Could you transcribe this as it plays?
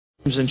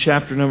In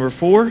chapter number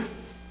 4,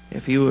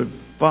 if you would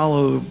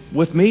follow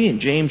with me in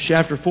James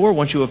chapter 4,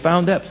 once you have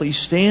found that, please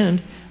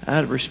stand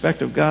out of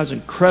respect of God's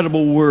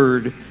incredible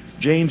word.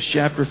 James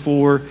chapter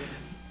 4,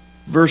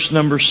 verse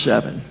number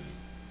 7.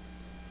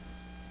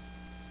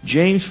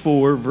 James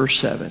 4, verse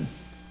 7.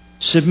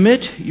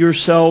 Submit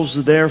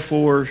yourselves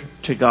therefore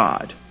to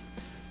God.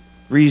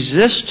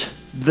 Resist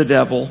the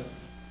devil,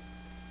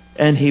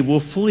 and he will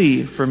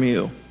flee from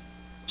you.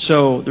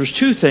 So there's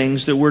two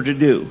things that we're to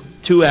do,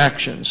 two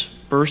actions.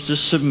 First is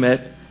submit.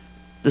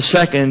 The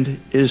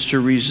second is to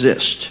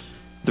resist.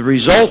 The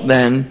result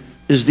then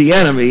is the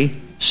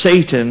enemy,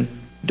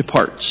 Satan,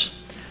 departs.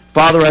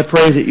 Father, I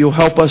pray that you'll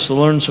help us to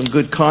learn some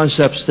good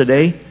concepts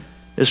today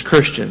as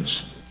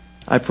Christians.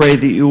 I pray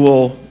that you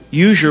will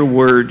use your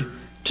word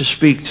to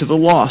speak to the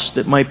lost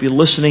that might be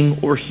listening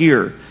or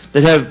hear,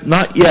 that have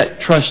not yet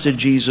trusted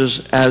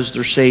Jesus as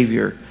their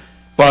Savior.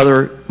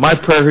 Father, my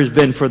prayer has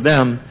been for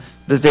them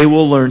that they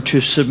will learn to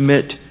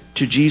submit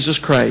to Jesus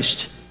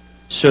Christ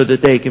so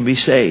that they can be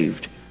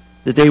saved,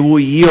 that they will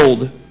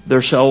yield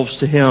themselves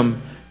to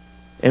Him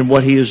and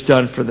what He has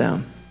done for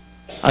them.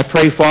 I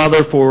pray,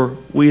 Father, for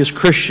we as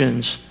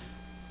Christians,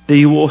 that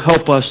you will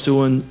help us to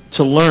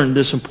learn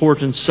this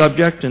important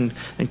subject and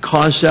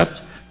concept,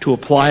 to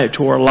apply it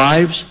to our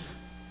lives.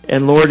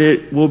 And Lord,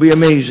 it will be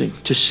amazing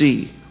to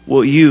see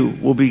what you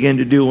will begin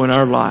to do in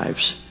our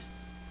lives.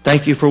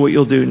 Thank you for what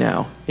you'll do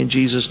now. In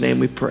Jesus' name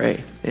we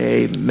pray.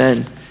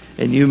 Amen.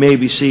 And you may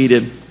be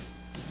seated.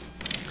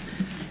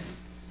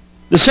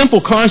 The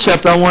simple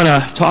concept I want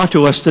to talk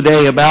to us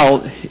today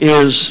about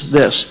is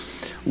this.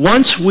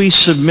 Once we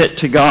submit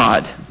to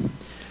God,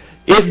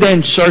 it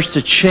then starts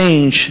to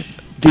change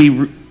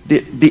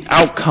the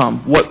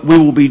outcome, what we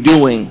will be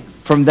doing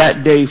from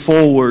that day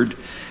forward.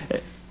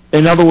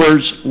 In other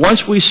words,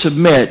 once we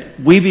submit,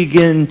 we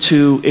begin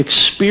to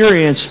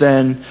experience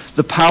then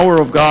the power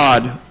of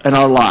God in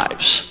our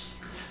lives.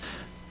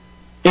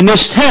 In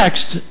this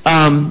text,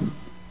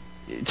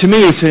 to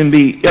me, it's going to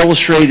be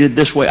illustrated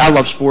this way. I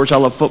love sports. I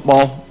love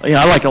football.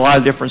 I like a lot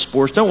of different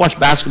sports. Don't watch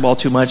basketball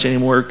too much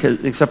anymore,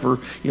 except for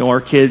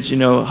our kids.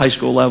 High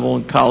school level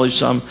and college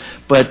some.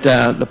 But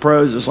the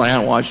pros is like I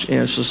don't watch.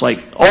 It's just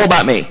like all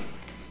about me.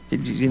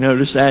 Did you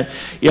notice that?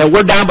 Yeah,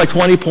 we're down by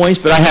 20 points,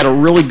 but I had a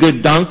really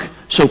good dunk,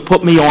 so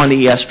put me on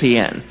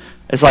ESPN.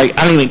 It's like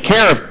I don't even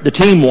care if the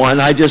team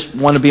won. I just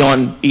want to be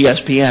on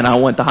ESPN. I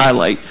want the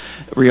highlight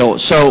reel.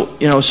 So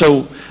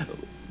so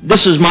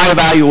this is my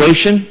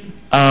evaluation.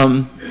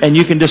 And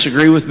you can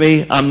disagree with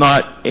me. I'm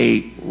not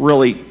a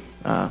really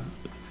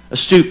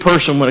astute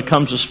person when it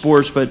comes to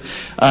sports, but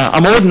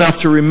I'm old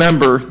enough to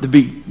remember the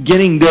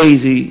beginning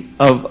days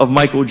of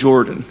Michael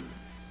Jordan.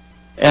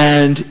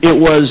 And it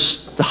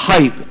was the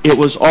hype. It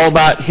was all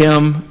about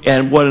him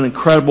and what an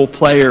incredible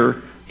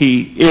player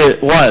he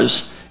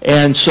was.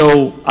 And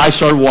so I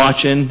started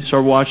watching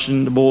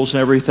the Bulls and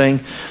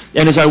everything.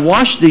 And as I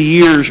watched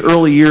the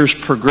early years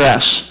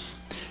progress,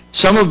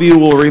 some of you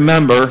will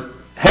remember,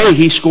 hey,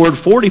 he scored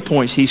 40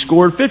 points, he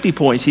scored 50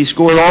 points, he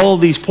scored all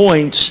of these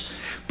points,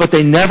 but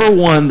they never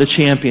won the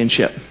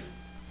championship.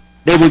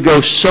 They would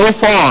go so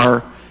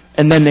far,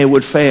 and then they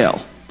would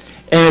fail.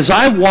 And as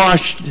I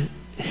watched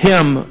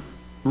him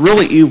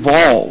really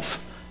evolve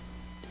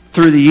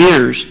through the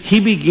years, he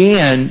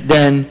began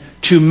then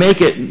to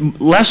make it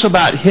less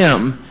about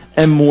him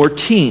and more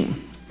team.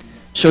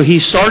 So he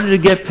started to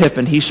get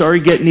Pippen. He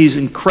started getting these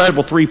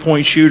incredible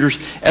three-point shooters,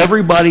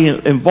 everybody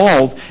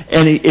involved.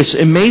 And it's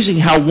amazing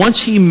how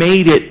once he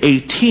made it a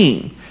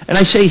team, and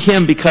I say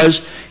him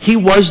because he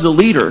was the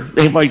leader.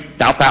 They might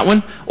doubt that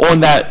one,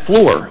 on that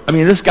floor. I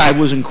mean, this guy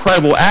was an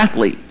incredible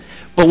athlete.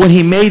 But when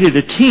he made it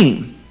a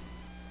team,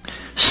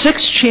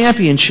 6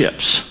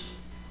 championships,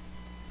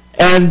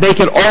 and they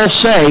could all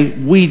say,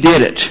 we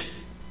did it.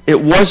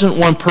 It wasn't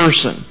one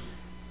person.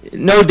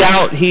 No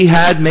doubt he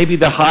had maybe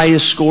the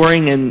highest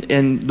scoring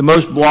and the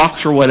most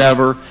blocks or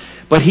whatever,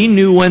 but he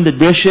knew when to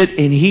dish it,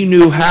 and he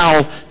knew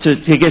how to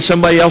get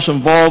somebody else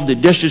involved, to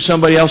dish to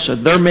somebody else, so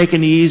they're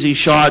making the easy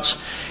shots.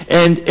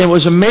 And it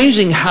was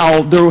amazing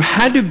how there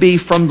had to be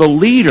from the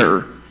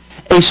leader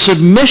a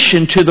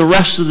submission to the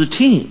rest of the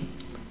team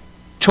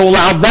to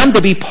allow them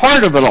to be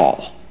part of it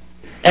all.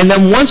 And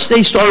then once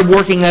they started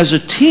working as a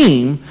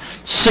team,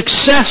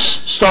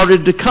 success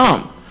started to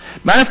come.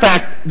 Matter of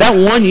fact, that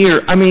one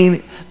year,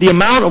 the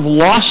amount of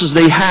losses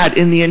they had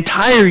in the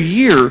entire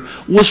year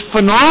was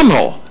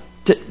phenomenal.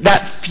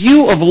 That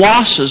few of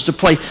losses to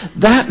play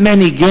that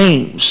many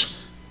games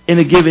in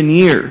a given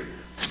year.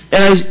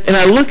 And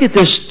I look at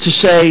this to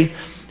say,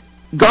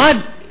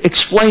 God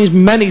explains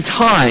many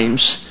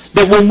times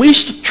that when we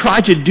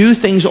try to do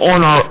things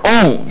on our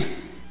own,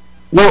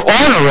 we're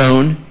on our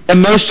own,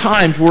 and most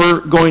times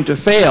we're going to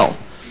fail.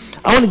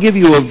 I want to give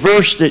you a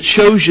verse that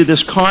shows you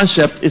this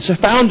concept. It's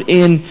found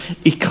in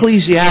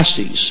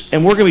Ecclesiastes,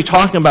 and we're going to be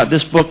talking about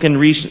this book in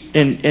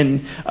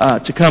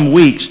to come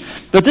weeks.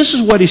 But this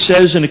is what he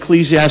says in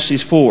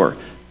Ecclesiastes 4.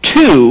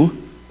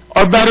 2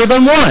 are better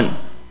than 1,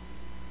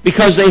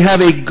 because they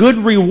have a good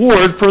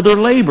reward for their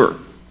labor.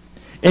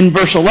 In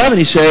verse 11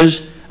 he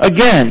says,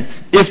 Again,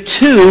 if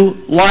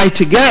two lie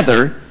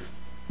together,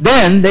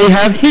 then they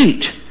have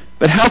heat.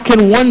 But how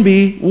can one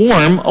be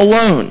warm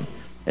alone?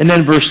 And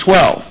then verse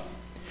 12.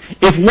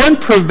 If one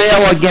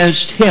prevail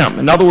against him,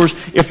 in other words,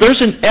 if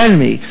there's an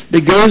enemy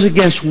that goes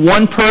against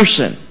one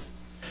person,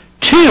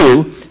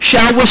 two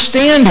shall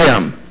withstand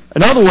him.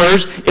 In other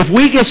words, if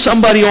we get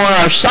somebody on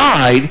our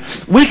side,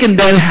 we can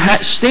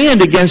then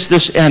stand against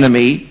this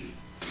enemy,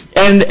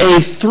 and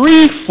a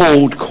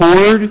threefold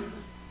cord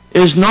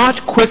is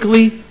not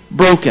quickly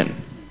broken.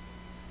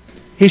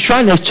 He's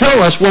trying to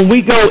tell us when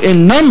we go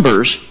in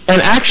numbers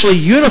and actually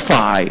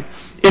unify,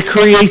 it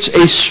creates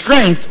a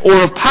strength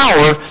or a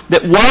power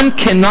that one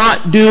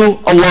cannot do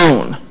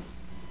alone.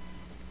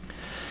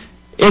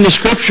 In the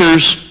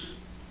Scriptures,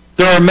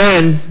 there are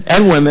men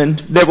and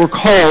women that were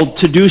called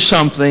to do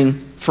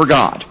something for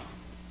God.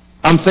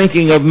 I'm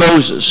thinking of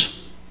Moses.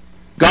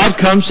 God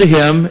comes to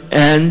him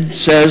and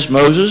says,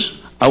 Moses,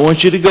 I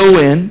want you to go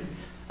in,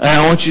 and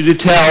I want you to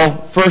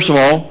tell, first of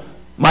all,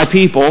 my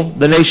people,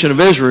 the nation of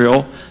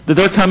Israel, that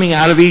they're coming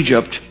out of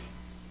Egypt,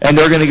 and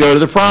they're going to go to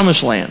the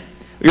Promised Land.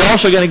 You're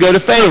also going to go to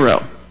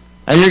Pharaoh,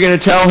 and you're going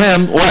to tell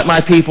him, let my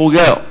people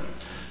go.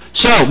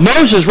 So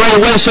Moses right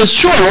away says,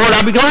 sure, Lord,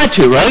 I'll be glad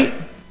to, right?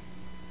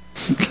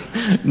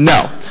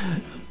 No.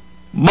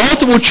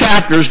 Multiple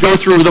chapters go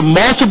through the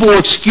multiple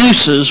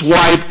excuses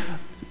why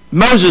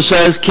Moses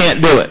says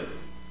can't do it.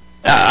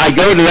 I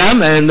go to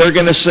them, and they're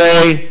going to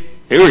say,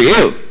 who are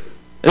you?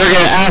 They're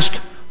going to ask,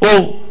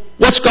 well,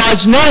 what's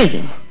God's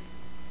name?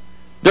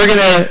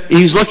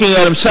 He's looking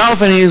at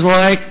himself, and he's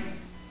like,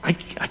 I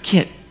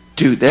can't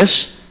do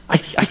this. I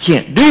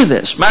can't do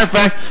this. Matter of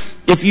fact,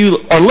 if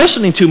you are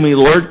listening to me,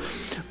 Lord,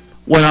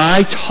 when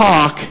I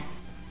talk,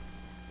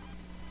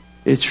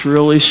 it's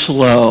really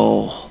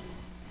slow.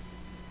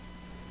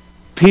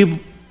 People,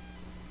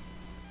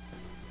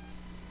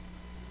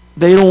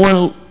 they don't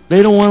want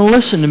to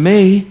listen to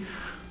me.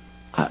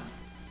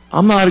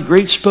 I'm not a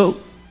great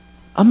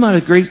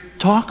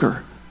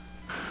talker.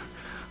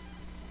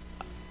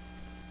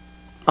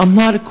 I'm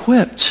not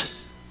equipped.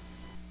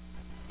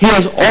 He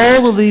has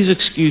all of these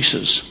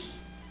excuses.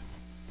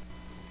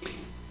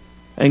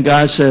 And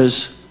God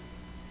says,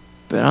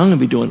 but I'm going to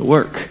be doing the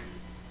work.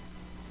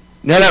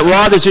 Now that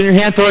rod that's in your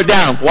hand, throw it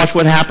down. Watch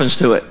what happens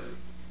to it.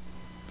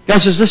 God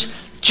says,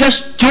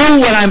 just do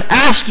what I'm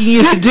asking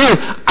you to do.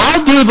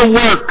 I'll do the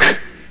work.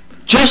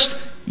 Just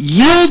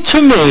yield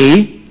to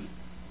me,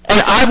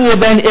 and I will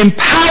then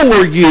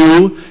empower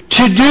you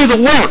to do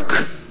the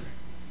work.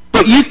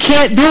 But you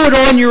can't do it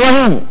on your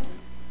own.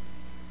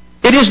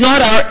 It is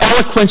not our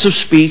eloquence of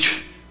speech,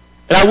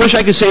 and I wish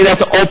I could say that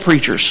to all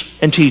preachers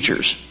and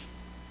teachers.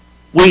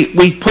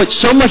 We put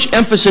so much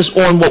emphasis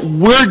on what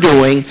we're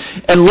doing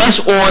and less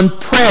on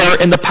prayer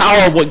and the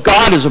power of what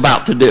God is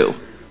about to do.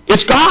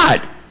 It's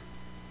God.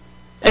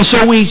 And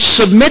so we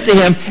submit to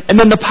Him, and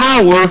then the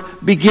power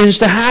begins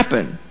to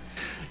happen.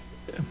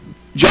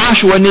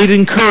 Joshua needed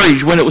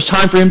encouragement when it was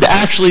time for him to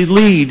actually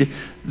lead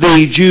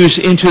the Jews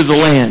into the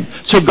land.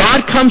 So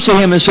God comes to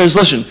him and says,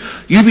 listen,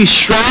 you be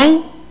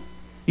strong,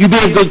 you be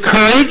of good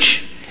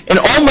courage, and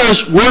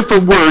almost word for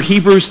word,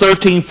 Hebrews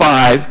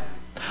 13:5,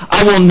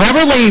 I will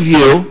never leave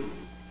you,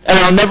 and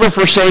I'll never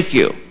forsake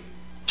you.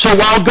 So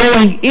while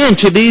going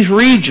into these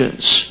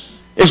regions,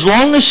 as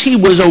long as he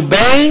was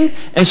obeying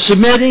and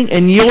submitting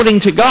and yielding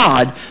to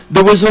God,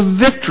 there was a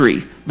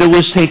victory that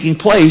was taking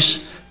place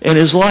in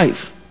his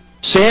life.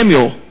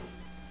 Samuel,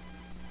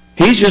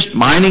 he's just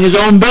minding his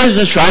own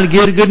business, trying to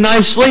get a good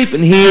night's sleep,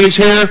 and he is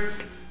here.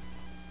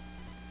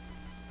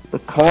 The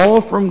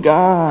call from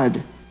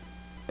God.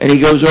 And he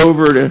goes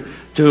over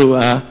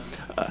to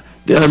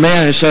the other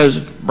man and says,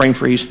 brain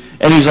freeze.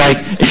 And he's like,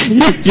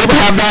 you ever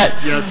have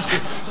that?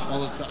 Yes,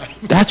 all the time.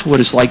 That's what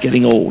it's like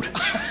getting old.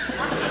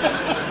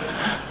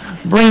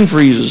 Brain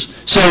freezes.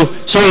 So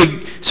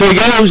he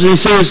goes and he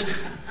says,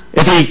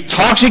 if he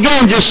talks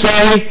again, just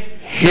say,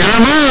 here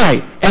am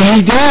I. And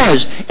he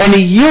does. And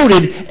he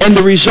yielded. And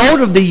the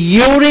result of the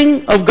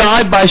yielding of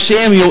God by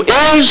Samuel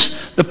is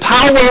the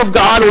power of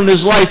God on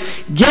his life.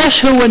 Guess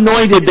who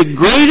anointed the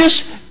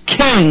greatest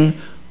king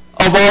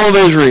of all of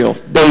Israel?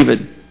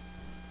 David.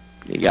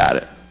 You got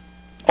it.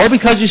 All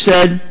because he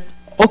said,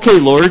 okay,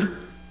 Lord,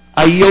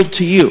 I yield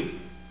to you.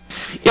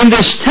 In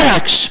this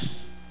text,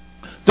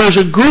 there's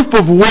a group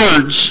of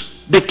words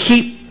that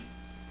keep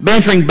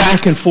bantering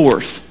back and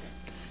forth.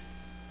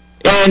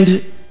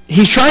 And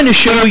he's trying to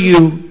show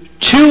you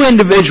two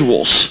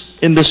individuals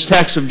in this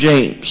text of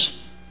James.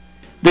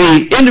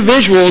 The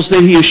individuals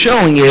that he is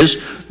showing is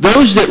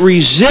those that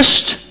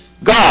resist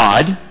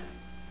God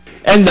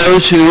and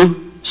those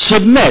who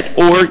submit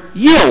or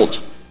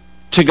yield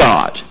to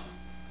God.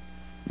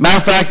 Matter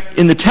of fact,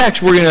 in the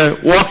text, we're going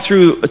to walk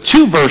through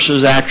two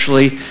verses,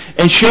 actually,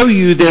 and show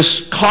you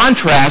this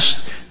contrast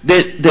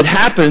that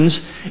happens.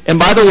 And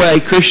by the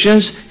way,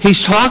 Christians,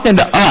 he's talking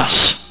to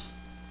us.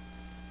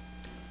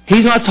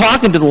 He's not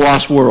talking to the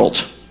lost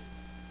world.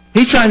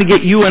 He's trying to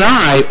get you and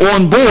I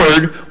on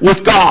board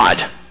with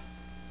God.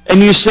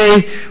 And you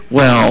say,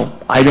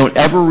 well, I don't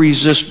ever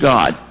resist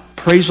God.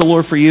 Praise the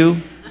Lord for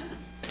you.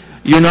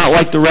 you're not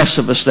like the rest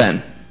of us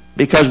then.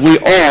 Because we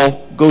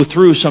all go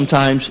through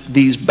sometimes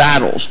these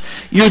battles.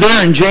 You're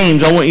there in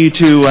James. I want you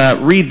to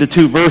read the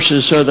 2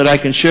 verses so that I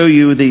can show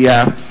you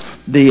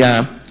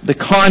the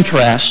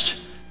contrast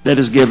that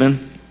is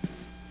given.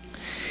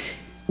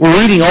 We're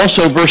reading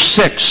also verse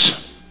 6.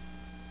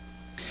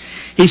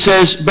 He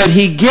says, but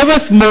he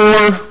giveth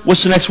more,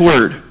 what's the next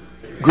word?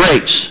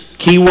 Grace.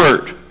 Key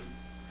word.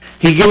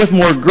 He giveth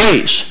more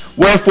grace.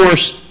 Wherefore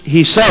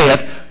he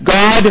saith,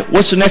 God,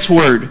 what's the next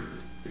word?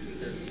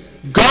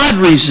 God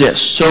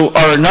resists. So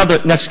our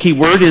next key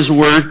word is the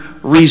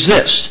word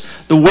resist.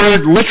 The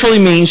word literally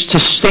means to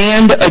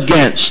stand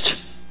against.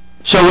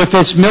 So if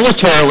it's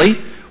militarily,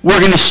 we're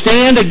going to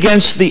stand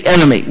against the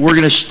enemy. We're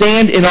going to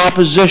stand in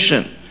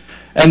opposition.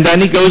 And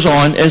then he goes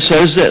on and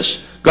says this,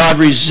 God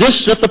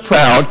resisteth the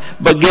proud,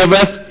 but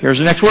giveth, here's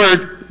the next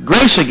word,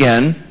 grace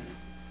again,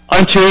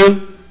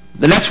 unto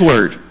the next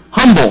word,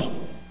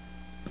 humble.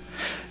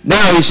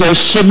 Now he says,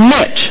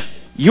 submit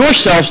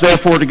yourselves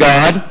therefore to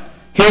God.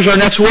 Here's our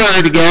next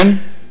word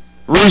again.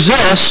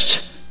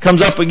 Resist,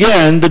 comes up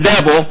again, the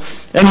devil,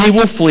 and he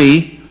will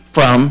flee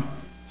from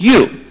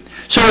you.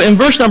 So in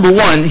verse number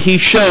 1, he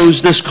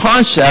shows this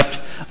concept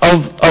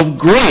of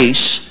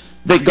grace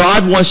that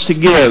God wants to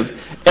give.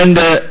 And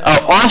the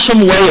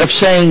awesome way of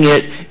saying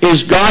it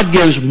is God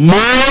gives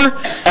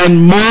more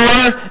and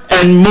more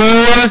and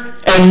more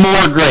and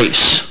more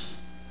grace.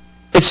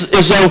 It's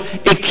as though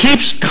it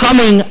keeps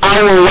coming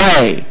our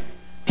way.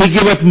 He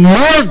giveth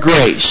more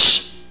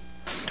grace.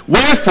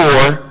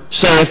 Wherefore,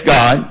 saith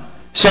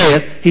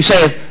he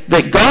saith,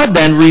 that God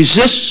then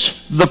resists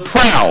the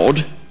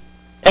proud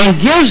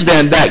and gives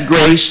them that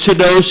grace to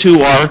those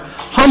who are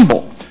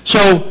humble.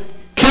 So,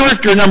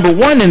 character number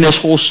 1 in this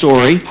whole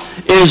story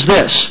is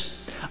this.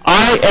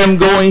 I am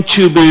going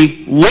to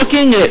be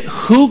looking at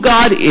who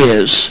God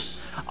is.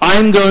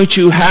 I'm going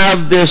to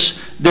have this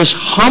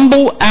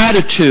humble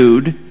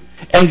attitude.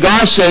 And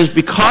God says,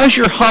 because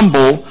you're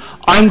humble,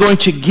 I'm going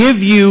to give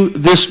you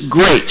this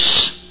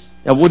grace.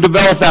 Now, we'll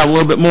develop that a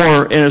little bit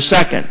more in a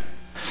second.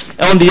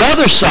 On the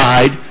other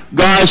side,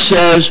 God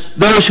says,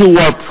 those who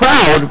are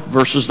proud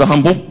versus the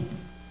humble.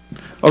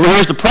 Over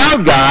here's the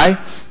proud guy.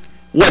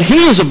 What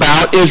he is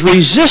about is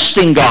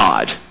resisting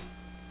God.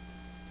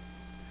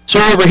 So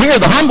over here,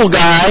 the humble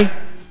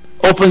guy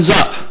opens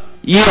up,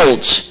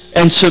 yields,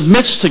 and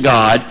submits to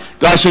God.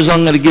 God says,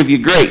 I'm going to give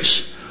you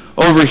grace.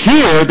 Over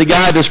here, the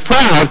guy that's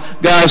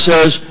proud, God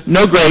says,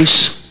 no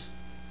grace.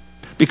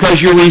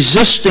 Because you're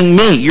resisting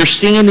me. You're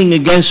standing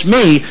against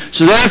me.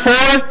 So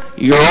therefore,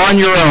 you're on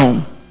your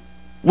own.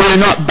 We're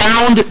not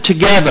bound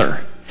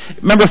together.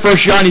 Remember 1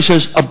 John, he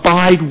says,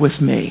 abide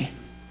with me.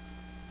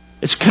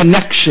 It's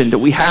connection that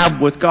we have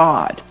with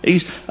God.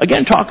 He's,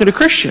 again, talking to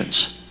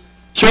Christians.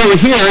 So over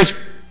here, it's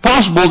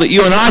possible that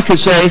you and I could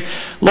say,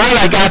 Lord,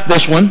 I got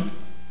this one.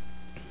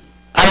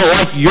 I don't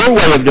like your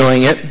way of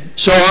doing it,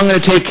 so I'm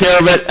going to take care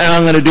of it, and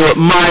I'm going to do it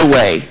my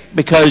way.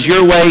 Because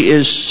your way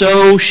is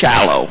so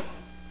shallow.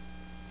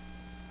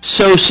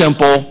 So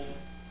simple.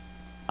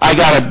 I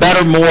got a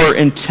better, more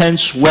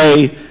intense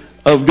way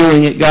of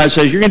doing it. God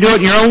says, you're going to do it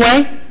in your own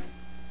way?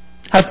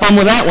 Have fun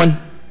with that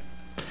one.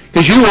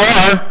 Because you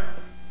are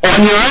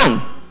on your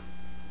own.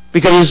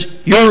 Because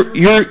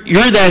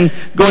you're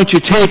then going to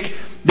take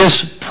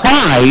this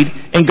pride,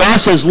 and God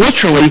says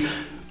literally,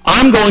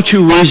 I'm going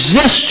to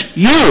resist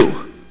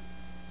you.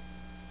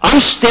 I'm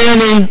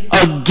standing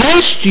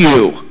against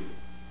you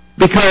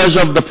because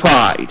of the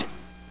pride.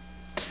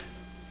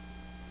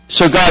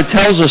 So God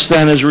tells us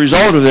then, as a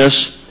result of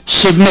this,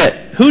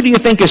 submit. Who do you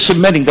think is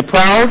submitting, the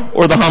proud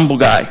or the humble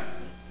guy?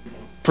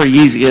 Pretty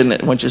easy, isn't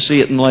it, once you see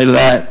it in light of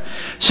that?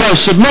 So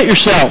submit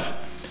yourself.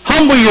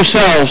 Humble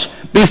yourselves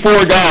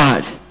before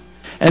God.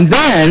 And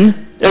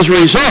then, as a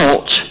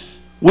result,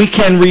 we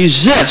can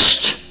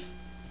resist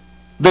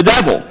the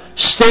devil.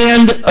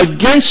 Stand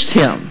against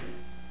him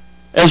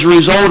as a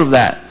result of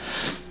that.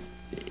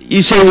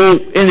 You say, well,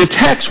 in the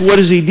text, what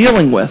is he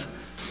dealing with?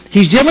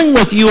 He's dealing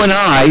with you and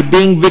I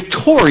being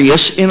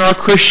victorious in our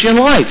Christian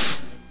life.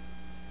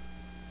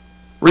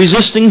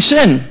 Resisting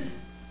sin.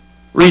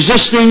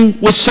 Resisting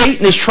what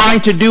Satan is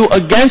trying to do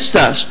against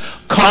us,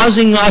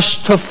 causing us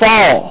to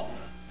fall.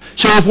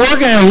 So if we're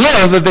going to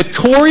live a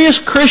victorious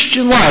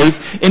Christian life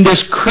in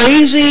this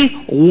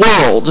crazy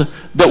world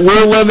that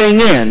we're living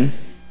in,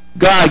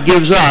 God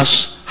gives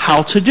us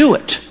how to do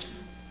it.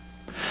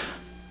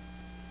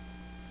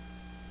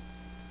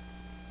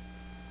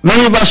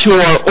 Many of us who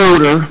are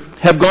older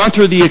have gone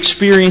through the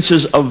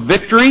experiences of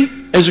victory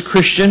as a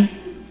Christian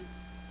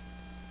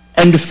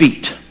and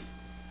defeat.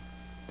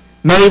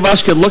 Many of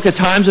us could look at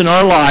times in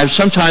our lives,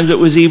 sometimes it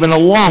was even a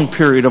long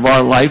period of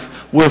our life,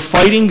 we're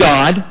fighting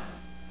God,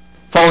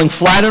 falling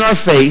flat on our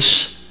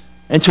face,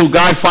 until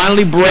God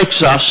finally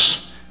breaks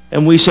us,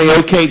 and we say,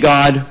 okay,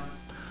 God,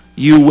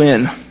 you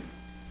win.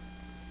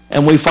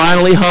 And we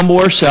finally humble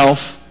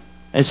ourselves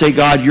and say,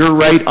 God, you're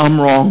right,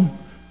 I'm wrong.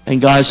 And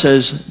God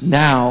says,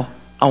 now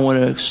I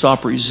want to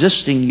stop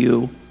resisting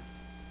you,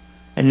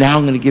 and now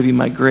I'm going to give you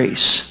my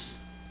grace.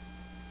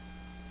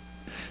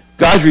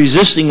 God's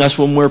resisting us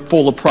when we're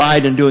full of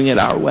pride and doing it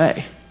our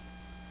way.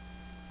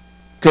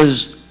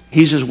 Because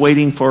He's just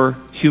waiting for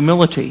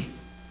humility.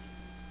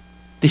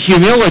 The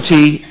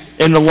humility,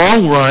 in the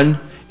long run,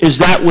 is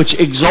that which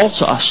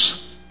exalts us,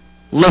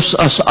 lifts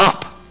us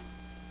up.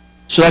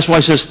 So that's why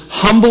it says,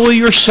 humble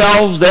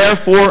yourselves,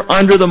 therefore,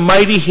 under the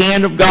mighty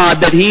hand of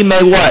God, that He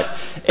may what?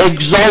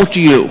 Exalt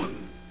you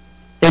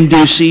in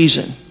due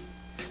season.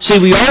 See,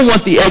 we all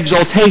want the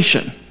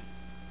exaltation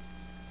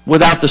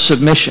without the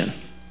submission.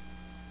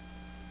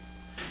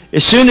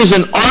 As soon as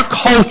in our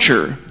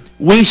culture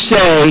we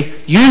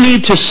say, you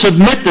need to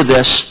submit to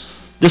this,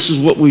 this is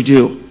what we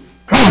do.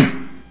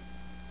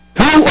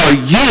 Who are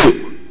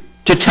you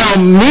to tell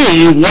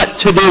me what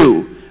to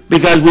do?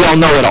 Because we all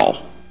know it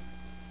all.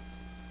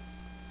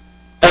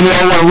 And we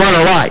all want to run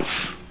our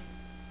life.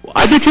 Well,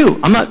 I do too.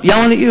 I'm not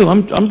yelling at you.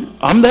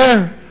 I'm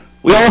there.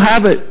 We all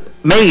have it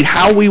made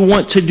how we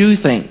want to do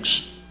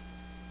things.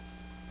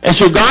 And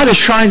so God is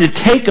trying to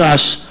take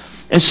us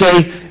and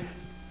say,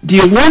 do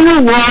you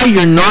wonder why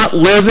you're not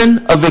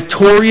living a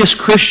victorious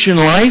Christian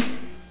life?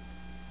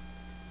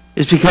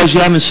 It's because you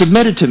haven't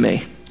submitted to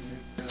me.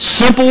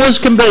 Simple as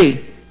can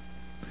be.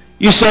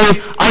 You say,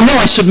 I know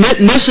I submit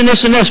in this and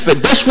this and this,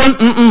 but this one,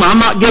 I'm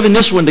not giving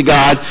this one to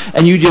God.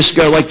 And you just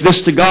go like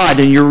this to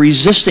God, and you're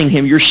resisting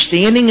Him. You're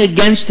standing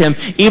against Him,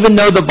 even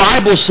though the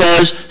Bible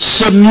says,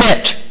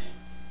 submit.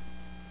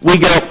 We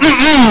go,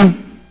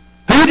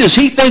 who does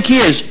He think He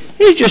is?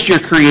 He's just your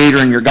Creator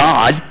and your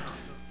God.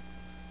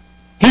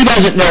 He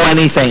doesn't know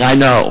anything, I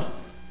know.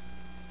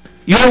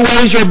 Your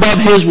ways are above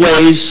His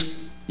ways.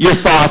 Your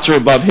thoughts are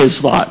above His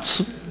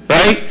thoughts.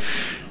 Right?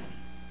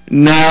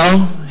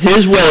 No,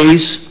 His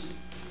ways,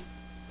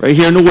 right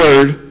here in the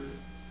Word,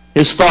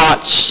 His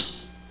thoughts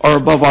are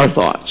above our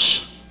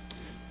thoughts.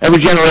 Every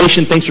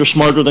generation thinks they're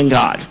smarter than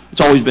God.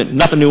 It's always been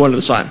nothing new under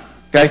the sun.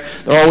 Okay?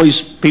 There are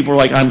always people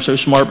like, I'm so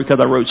smart because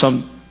I wrote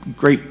some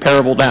great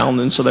parable down,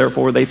 and so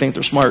therefore they think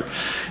they're smart.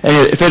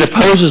 And if it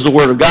opposes the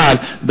Word of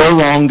God, they're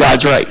wrong,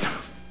 God's right.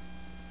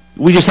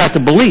 We just have to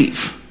believe.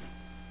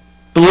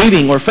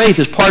 Believing or faith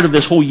is part of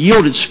this whole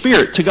yielded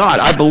spirit to God.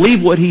 I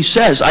believe what He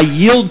says. I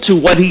yield to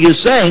what He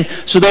is saying,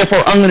 so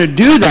therefore I'm going to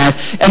do that.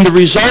 And the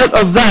result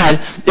of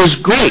that is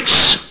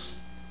grace.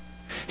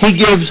 He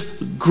gives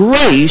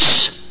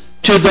grace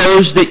to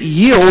those that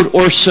yield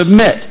or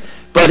submit.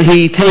 But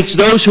He takes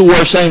those who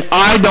are saying,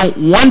 I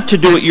don't want to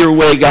do it your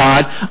way,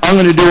 God. I'm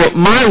going to do it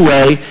my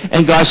way.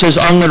 And God says,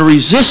 I'm going to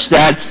resist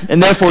that.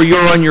 And therefore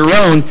you're on your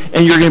own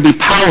and you're going to be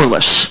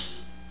powerless.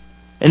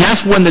 And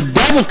that's when the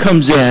devil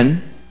comes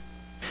in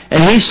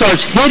and he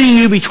starts hitting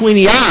you between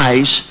the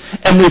eyes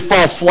and we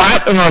fall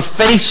flat on our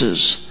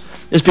faces.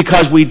 It's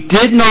because we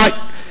did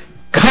not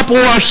couple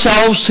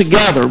ourselves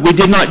together. We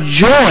did not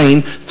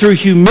join through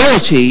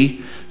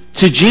humility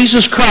to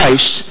Jesus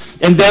Christ,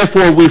 and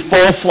therefore we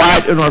fall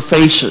flat on our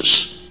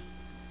faces.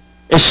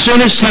 As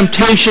soon as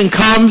temptation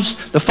comes,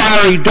 the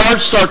fiery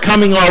darts start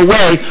coming our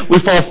way, we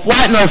fall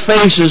flat on our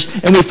faces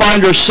and we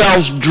find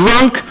ourselves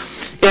drunk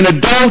in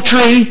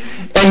adultery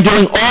and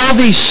doing all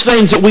these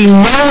things that we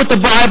know what the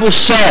Bible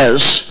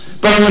says,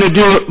 but I'm going to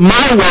do it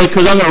my way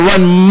because I'm going to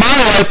run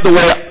my life the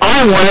way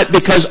I want it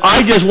because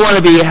I just want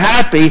to be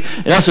happy.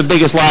 And that's the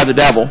biggest lie of the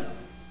devil.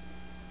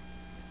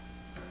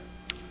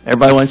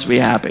 Everybody wants to be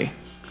happy.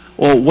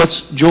 Well,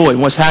 what's joy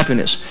and what's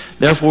happiness?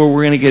 Therefore,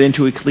 we're going to get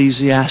into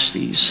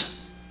Ecclesiastes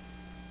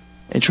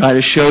and try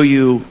to show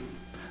you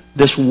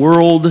this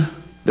world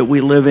that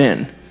we live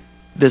in.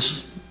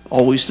 This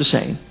always the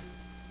same.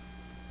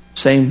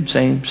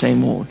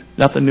 Same old.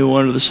 Nothing new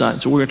under the sun.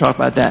 So we're going to talk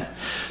about that.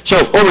 So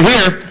over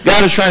here,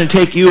 God is trying to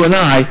take you and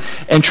I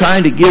and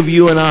trying to give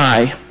you and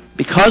I,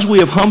 because we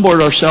have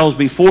humbled ourselves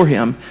before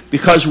Him,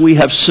 because we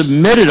have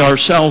submitted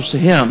ourselves to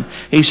Him,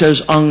 He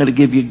says, I'm going to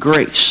give you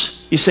grace.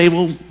 You say,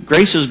 well,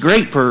 grace is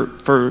great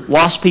for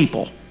lost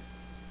people.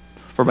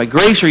 For by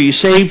grace are you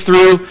saved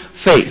through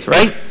faith,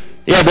 right?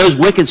 Yeah, those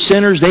wicked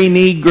sinners, they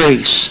need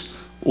grace.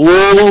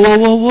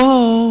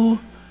 Whoa.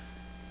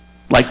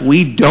 Like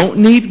we don't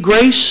need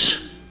grace?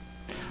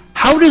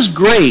 How does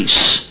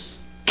grace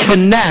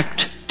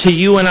connect to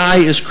you and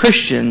I as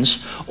Christians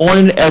on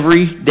an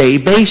everyday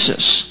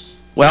basis?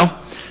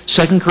 Well,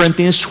 2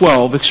 Corinthians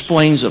 12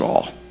 explains it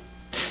all.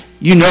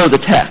 You know the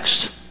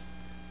text.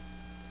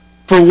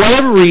 For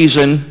whatever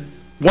reason,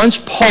 once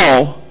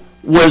Paul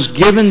was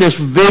given this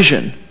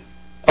vision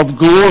of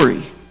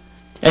glory,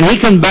 and he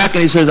comes back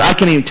and he says, I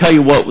can't even tell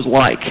you what it was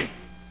like.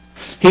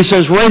 He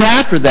says right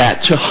after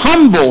that, to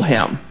humble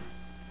him,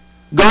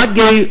 God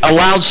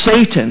allowed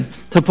Satan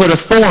to put a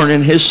thorn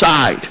in his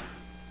side.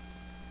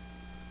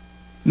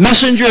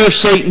 Messenger of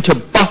Satan to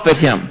buffet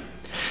him.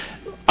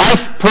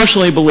 I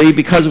personally believe,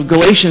 because of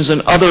Galatians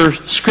and other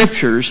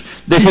scriptures,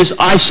 that his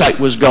eyesight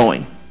was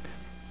going.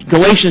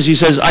 Galatians, he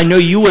says, I know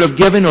you would have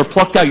given or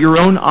plucked out your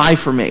own eye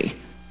for me.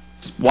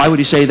 Why would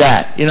he say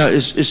that? You know,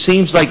 it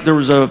seems like there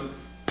was a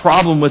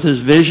problem with his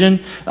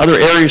vision. Other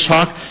areas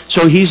talk.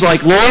 So he's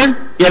like, Lord,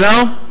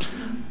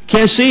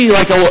 can't see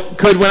like I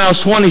could when I was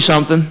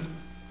 20-something.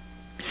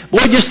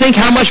 Boy, just think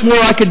how much more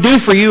I could do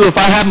for you if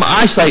I had my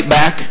eyesight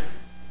back.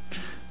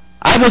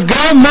 I would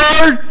go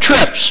more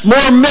trips,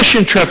 more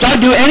mission trips.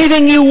 I'd do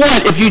anything you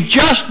want if you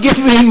just give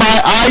me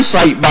my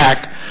eyesight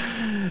back.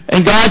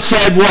 And God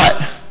said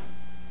what?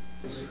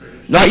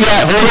 Not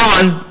yet. Hold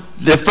on.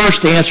 The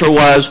first answer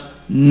was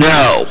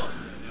no.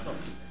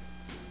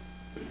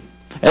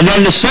 And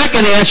then the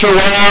second answer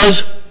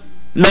was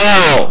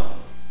no.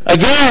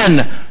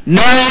 Again,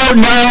 no,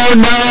 no,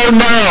 no,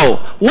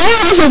 no.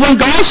 What is it when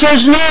God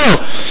says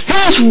no?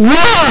 That's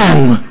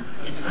wrong.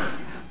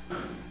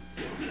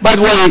 By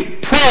the way,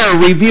 prayer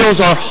reveals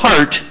our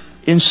heart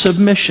in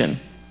submission.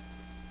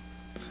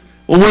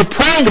 When we're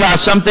praying about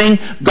something,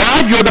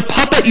 God, you're the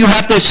puppet. You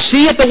have to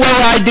see it the way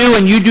I do,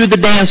 and you do the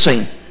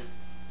dancing.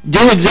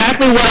 Do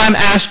exactly what I'm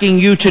asking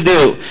you to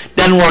do.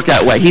 Doesn't work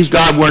that way. He's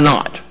God, we're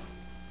not.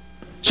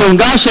 So when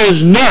God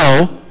says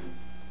no,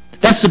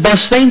 that's the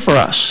best thing for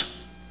us.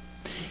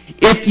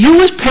 If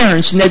you as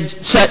parents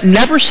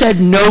never said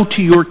no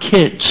to your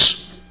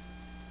kids,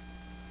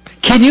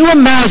 can you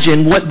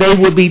imagine what they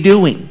would be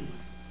doing?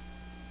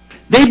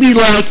 They'd be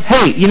like,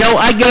 hey,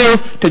 I go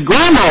to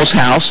Grandma's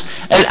house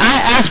and I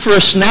ask for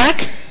a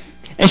snack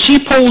and she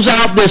pulls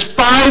out this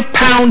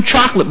 5-pound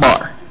chocolate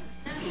bar.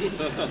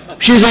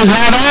 She says,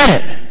 have at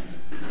it.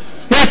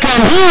 Now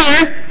come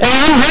here and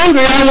I'm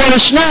hungry, I want a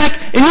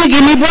snack, and you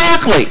give me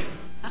broccoli.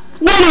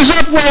 What is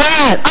up with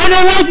that? I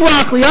don't like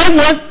broccoli, I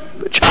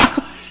want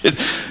chocolate.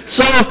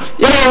 So,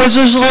 it's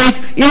just like,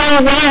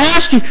 what I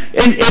asked you.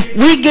 And if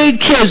we gave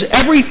kids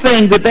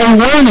everything that they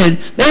wanted,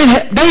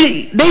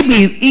 they'd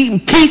be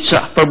eating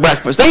pizza for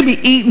breakfast. They'd be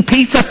eating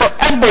pizza for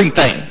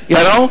everything,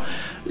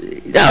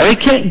 Now, they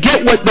can't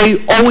get what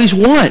they always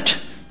want.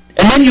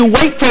 And then you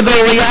wait for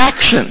their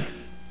reaction.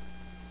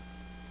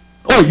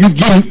 Oh, you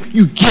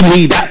give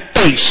me that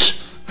face.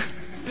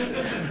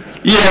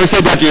 You ever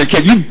said that to your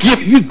kid?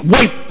 You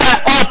wipe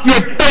that off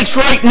your face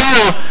right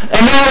now.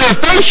 And all their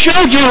face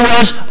showed you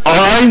was,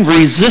 I'm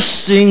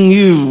resisting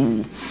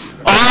you.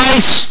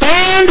 I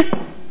stand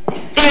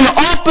in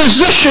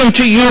opposition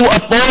to you,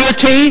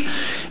 authority.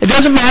 It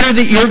doesn't matter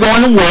that you're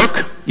going to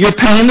work. You're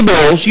paying the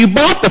bills. You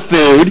bought the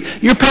food.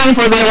 You're paying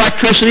for the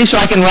electricity so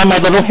I can run my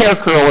little hair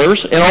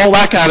curlers and all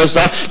that kind of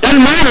stuff.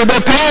 Doesn't matter.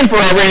 They're paying for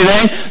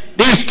everything.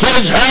 These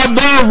kids have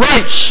their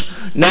rights.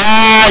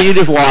 Nah, you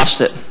just lost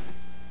it.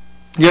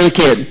 You're the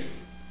kid.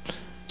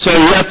 So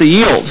you have to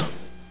yield.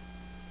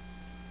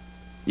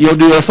 Yield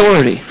to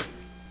authority.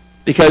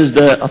 Because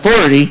the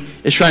authority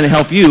is trying to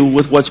help you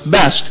with what's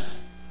best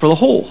for the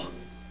whole.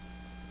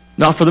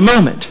 Not for the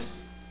moment.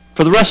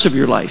 For the rest of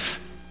your life.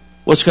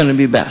 What's going to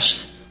be best.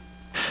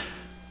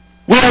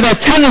 We have a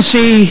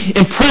tendency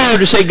in prayer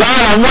to say, God,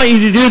 I want you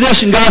to do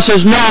this. And God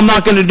says, no, I'm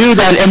not going to do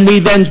that. And we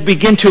then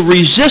begin to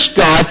resist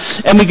God.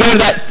 And we go to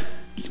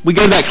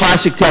that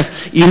classic test.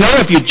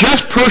 If you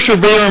just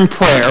persevere in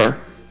prayer,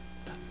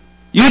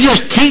 you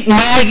just keep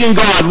nagging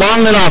God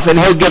long enough and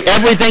He'll get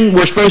everything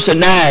we're supposed to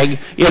nag,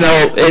 and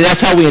that's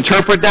how we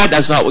interpret that.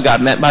 That's not what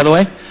God meant, by the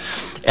way.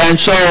 And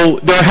so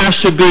there has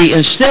to be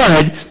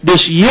instead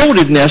this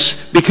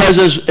yieldedness, because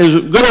as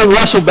good old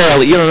Russell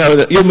Bailey,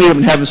 you'll meet him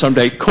in heaven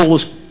someday,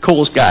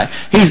 coolest guy.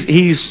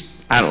 He's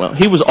I don't know,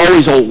 he was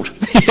always old.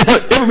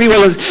 Ever meet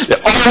one of those,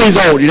 always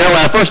old. When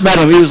I first met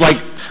him, he was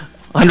like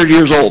 100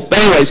 years old. But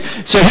anyways,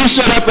 so he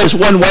stood up as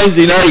one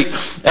Wednesday night,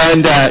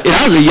 and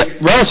I was a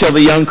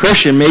relatively young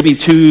Christian, maybe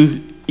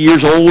 2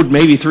 years old,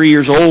 maybe 3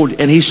 years old,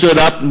 and he stood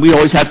up, and we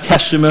always have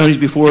testimonies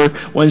before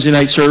Wednesday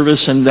night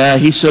service, and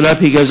he stood up,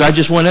 he goes, I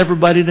just want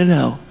everybody to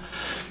know,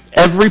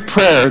 every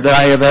prayer that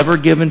I have ever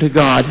given to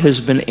God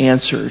has been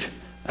answered.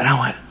 And I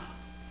went,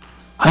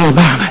 oh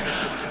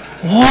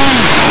man,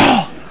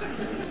 wow,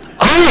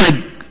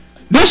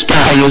 this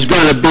guy is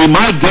going to be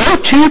my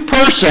go-to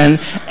person,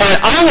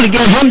 and I'm going to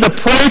get him to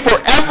pray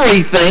for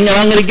everything, and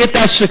I'm going to get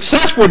that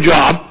successful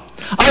job.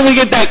 I'm going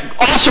to get that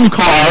awesome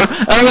car,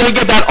 and I'm going to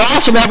get that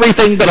awesome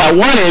everything that I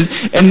wanted.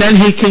 And then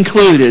he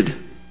concluded,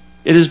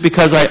 it is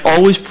because I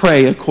always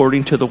pray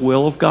according to the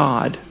will of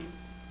God.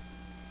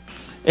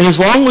 And as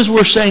long as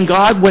we're saying,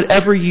 God,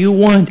 whatever you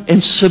want,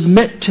 and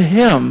submit to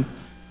Him,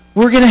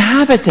 we're going to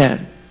have it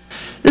then.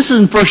 This is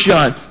in 1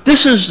 John.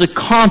 This is the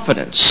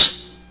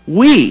confidence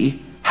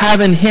we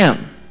have in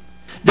Him,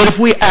 that if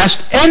we ask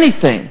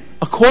anything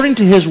according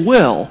to His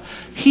will,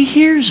 He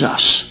hears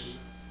us.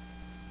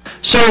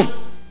 So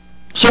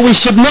we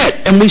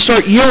submit and we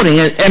start yielding.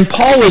 And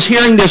Paul is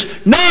hearing this,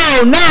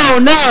 no, no,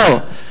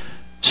 no.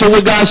 So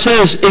what God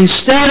says,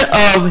 instead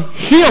of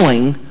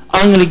healing,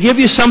 I'm going to give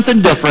you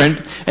something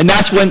different. And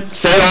that's when,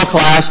 say it all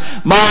class,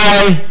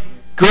 my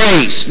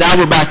grace. Now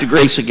we're back to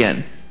grace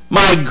again.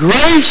 My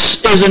grace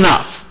is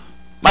enough.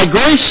 My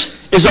grace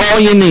is all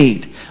you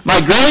need. My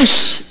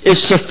grace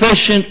is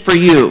sufficient for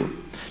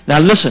you. Now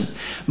listen,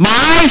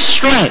 my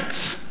strength,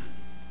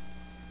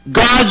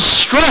 God's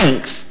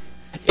strength,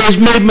 is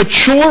made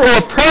mature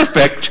or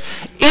perfect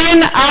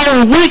in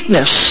our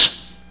weakness.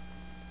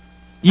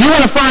 You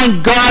want to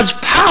find God's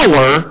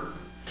power,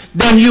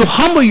 then you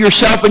humble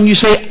yourself and you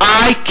say,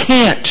 I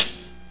can't.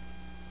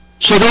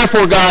 So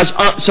therefore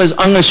God says,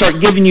 I'm going to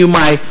start giving you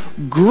my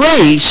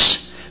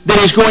grace that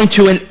is going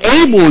to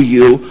enable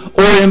you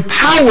or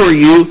empower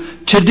you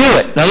to do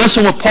it. Now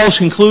listen what Paul's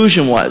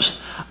conclusion was.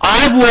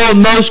 I will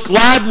most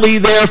gladly,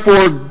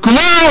 therefore,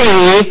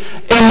 glory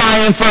in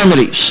my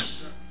infirmities.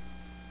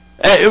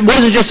 It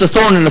wasn't just a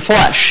thorn in the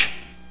flesh.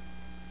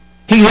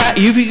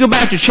 If you go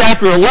back to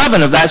chapter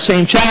 11 of that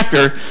same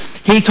chapter,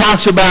 he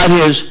talks about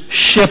his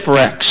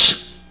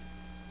shipwrecks,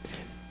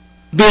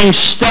 being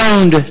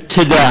stoned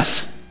to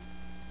death,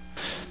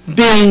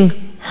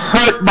 being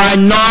hurt by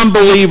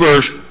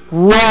non-believers,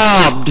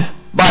 robbed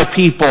by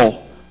people.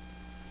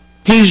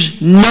 He's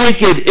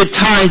naked at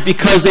times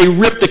because they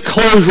ripped the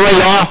clothes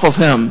right off of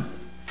him.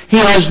 He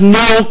has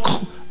no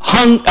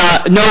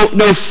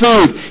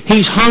food.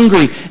 He's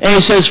hungry. And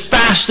he says,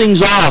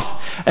 fasting's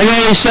off. And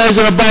then he says,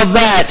 and above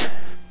that,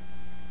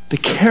 to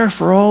care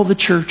for all the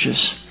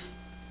churches.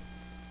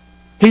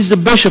 He's the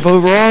bishop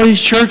over all these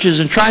churches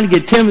and trying to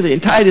get Timothy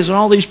and Titus and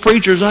all these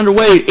preachers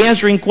underway,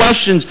 answering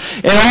questions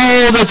and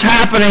all that's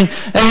happening.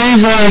 And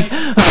he's like,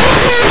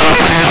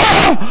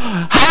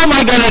 how am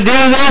I going to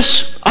do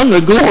this? I'm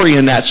going to glory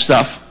in that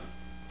stuff.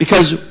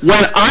 Because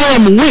when I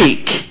am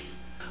weak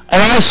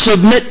and I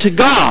submit to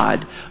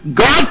God,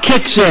 God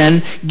kicks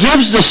in,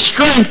 gives the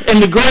strength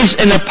and the grace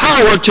and the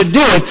power to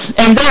do it,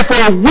 and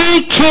therefore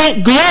we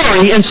can't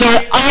glory and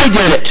say, I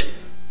did it.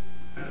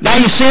 Now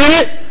you see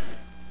it?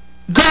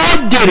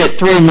 God did it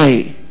through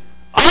me.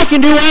 I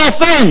can do all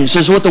things,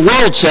 is what the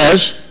world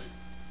says.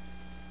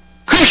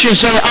 Christians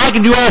say, I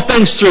can do all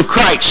things through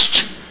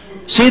Christ.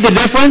 See the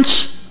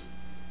difference?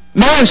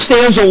 Man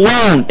stands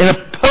alone in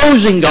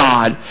opposing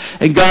God,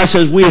 and God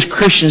says, we as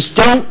Christians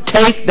don't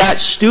take that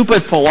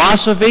stupid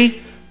philosophy.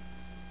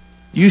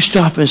 You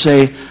stop and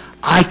say,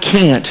 I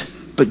can't,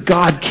 but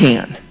God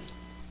can.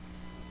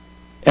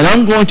 And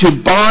I'm going to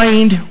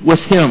bind with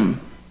Him.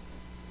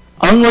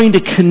 I'm going to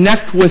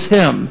connect with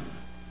Him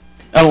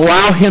and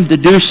allow Him to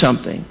do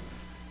something.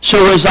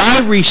 So as I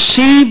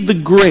receive the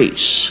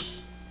grace,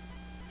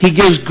 He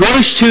gives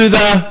grace to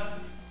the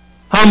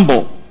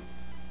humble,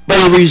 but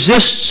He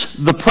resists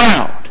the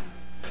proud.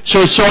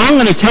 So I'm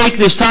going to take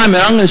this time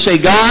and I'm going to say,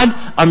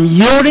 God, I'm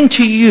yielding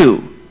to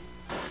You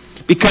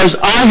because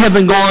I have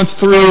been going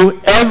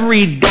through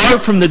every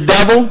dart from the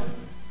devil.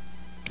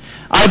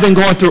 I've been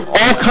going through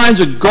all kinds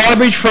of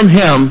garbage from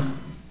him.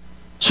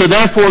 So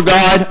therefore,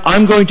 God,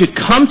 I'm going to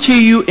come to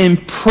You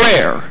in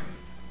prayer.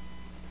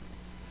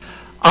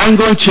 I'm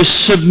going to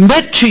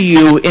submit to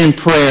You in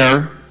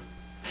prayer.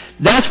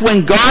 That's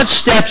when God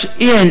steps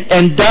in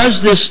and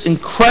does this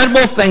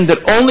incredible thing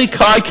that only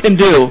God can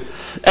do,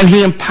 and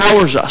He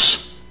empowers us.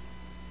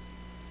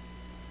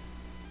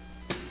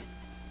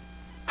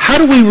 How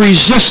do we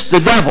resist the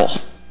devil?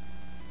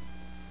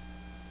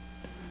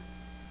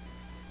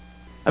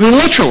 I mean,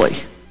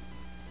 literally.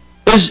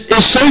 Is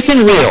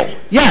Satan real?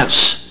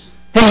 Yes.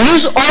 And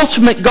his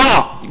ultimate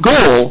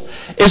goal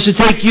is to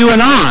take you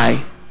and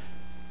I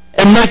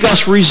and make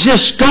us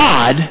resist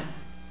God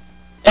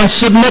and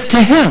submit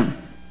to Him.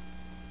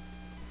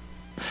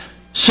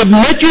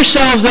 Submit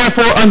yourselves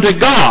therefore unto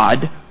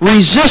God,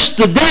 resist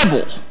the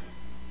devil.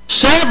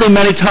 Sadly,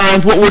 many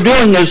times what we're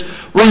doing is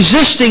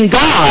resisting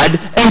God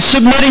and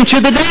submitting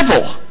to the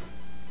devil.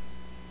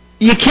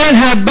 You can't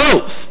have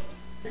both.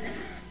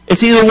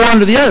 It's either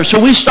one or the other. So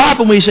we stop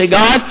and we say,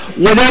 God,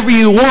 whatever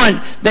You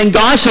want. Then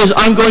God says,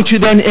 I'm going to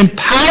then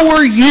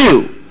empower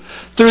you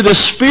through the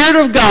Spirit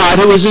of God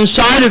who is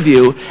inside of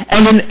you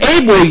and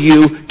enable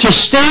you to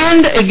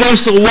stand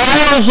against the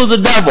wiles of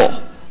the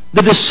devil,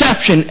 the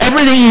deception,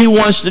 everything he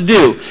wants to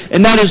do.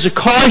 And that is to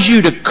cause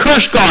you to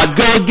curse God,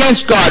 go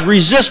against God,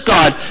 resist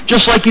God,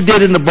 just like you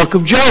did in the book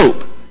of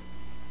Job.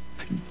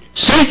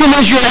 Satan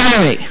is your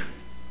enemy.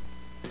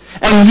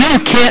 And you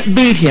can't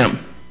beat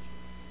him.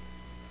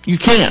 You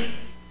can't.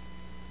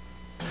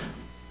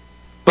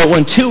 But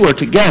when two are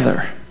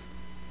together,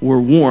 we're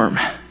warm.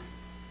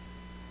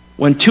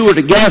 When two are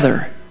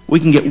together, we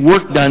can get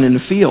work done in the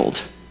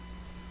field.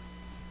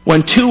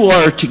 When two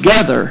are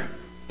together,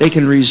 they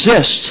can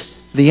resist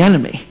the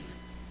enemy.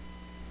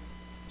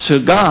 So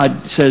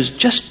God says,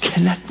 just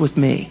connect with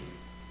me.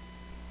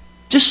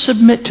 Just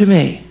submit to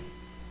me.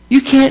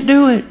 You can't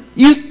do it.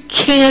 You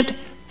can't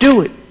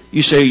do it.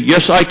 You say,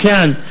 yes, I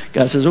can.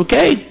 God says,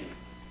 okay,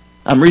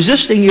 I'm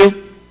resisting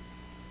you.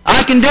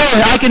 I can do it.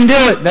 I can do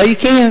it. No, you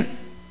can't.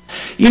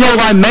 You know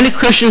why many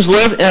Christians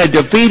live in a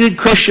defeated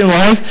Christian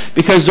life?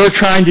 Because they're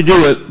trying to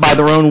do it by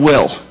their own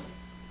will.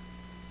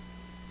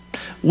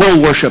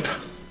 Will worship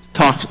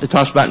it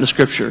talks about in the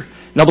Scripture.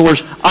 In other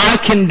words, I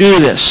can do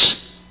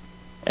this.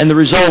 And the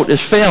result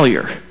is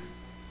failure.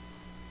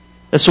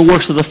 That's the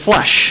works of the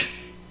flesh.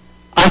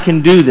 I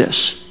can do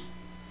this.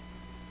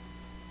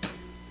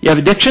 You have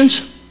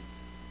addictions?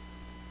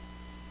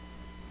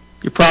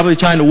 You're probably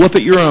trying to whoop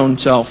it your own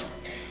self.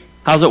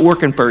 How's it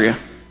working for you?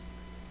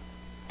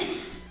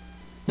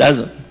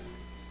 Doesn't.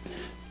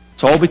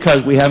 It's all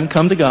because we haven't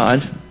come to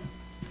God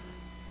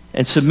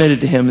and submitted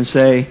to Him and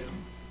say,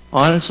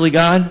 honestly,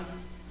 God,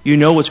 You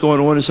know what's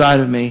going on inside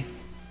of me,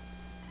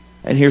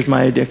 and here's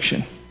my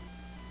addiction.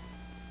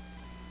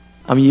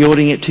 I'm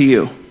yielding it to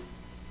You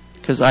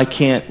because I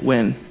can't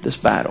win this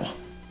battle.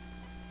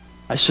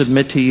 I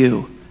submit to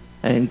you.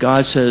 And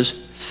God says,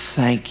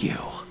 thank you.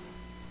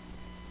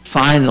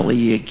 Finally,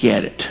 you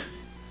get it.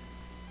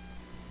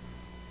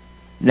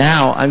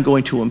 Now I'm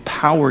going to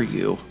empower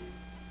you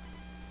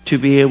to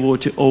be able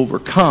to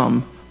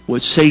overcome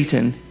what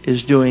Satan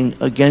is doing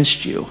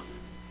against you.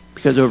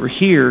 Because over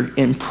here,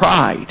 in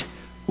pride,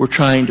 we're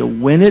trying to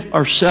win it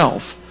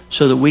ourselves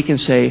so that we can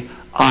say,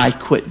 I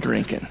quit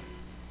drinking.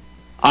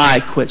 I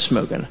quit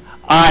smoking.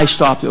 I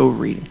stopped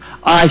overeating.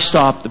 I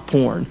stopped the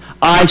porn.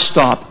 I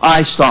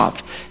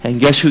stopped. And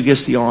guess who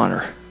gets the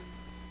honor?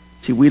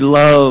 See, we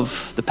love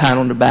the pat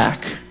on the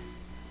back.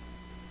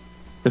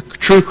 The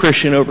true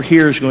Christian over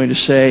here is going to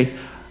say,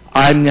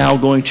 I'm now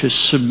going to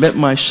submit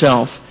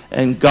myself,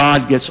 and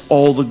God gets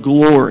all the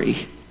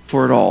glory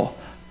for it all.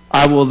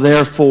 I will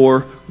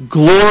therefore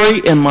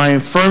glory in my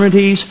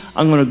infirmities.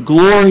 I'm going to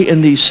glory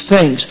in these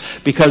things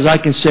because I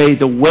can say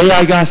the way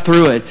I got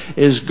through it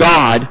is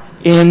God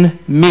in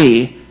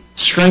me,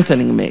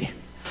 strengthening me.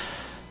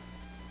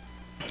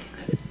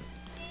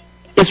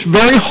 It's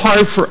very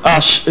hard for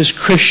us as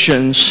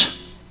Christians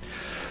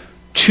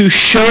to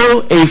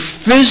show a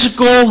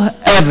physical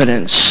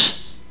evidence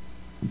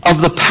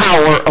of the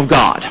power of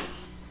God.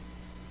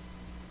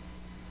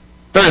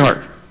 Very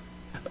hard.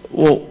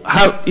 Well,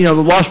 how, the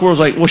lost world's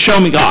like, well, show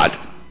me God.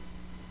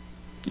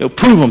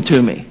 Prove them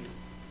to me.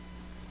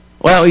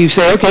 Well, you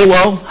say, okay,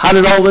 well, how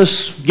did all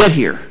this get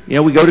here?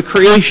 We go to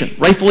creation.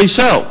 Rightfully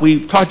so.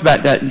 We talked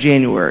about that in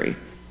January.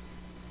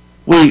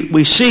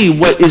 We see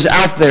what is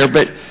out there,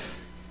 but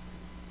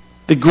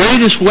the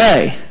greatest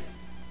way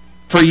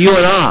for you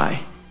and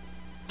I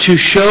to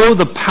show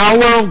the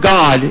power of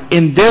God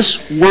in this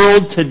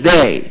world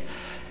today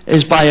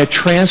is by a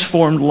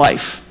transformed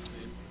life.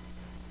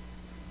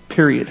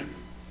 Period.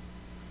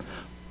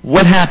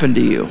 What happened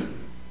to you?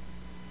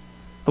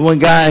 And one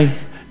guy,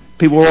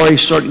 people were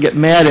always starting to get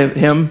mad at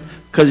him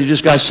because he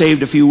just got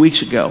saved a few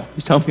weeks ago.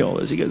 He's telling me all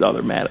this. He goes, oh,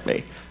 they're mad at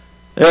me.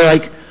 They're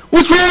like,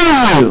 what's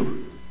wrong with you?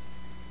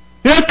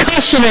 You're not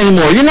cussing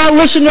anymore. You're not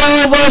listening to all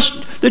of us,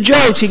 the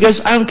jokes. He goes,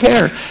 I don't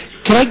care.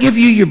 Can I give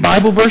you your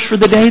Bible verse for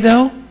the day,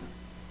 though?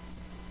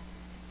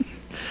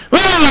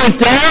 Well, I don't like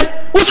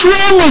that. What's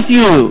wrong with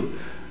you?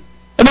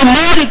 And I'm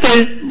mad at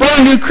the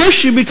brand new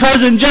Christian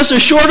because in just a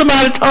short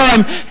amount of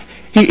time,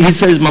 he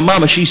says, my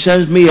mama, she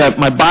sends me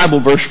my Bible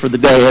verse for the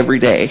day every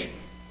day.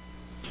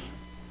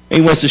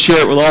 And he wants to share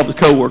it with all the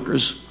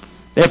coworkers.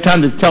 They have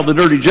time to tell the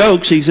dirty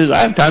jokes. He says, I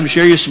have time to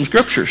share you some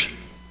scriptures.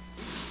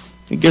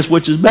 And guess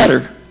which is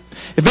better?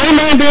 If any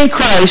man be in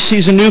Christ,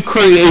 he's a new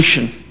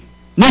creation.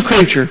 New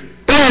creature.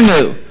 Brand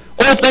new.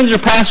 All things are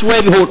passed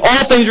away. Behold,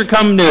 all things are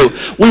come new.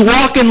 We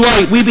walk in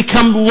light. We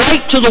become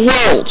light to the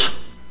world.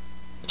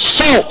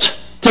 Salt.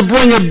 To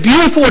bring a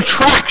beautiful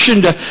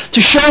attraction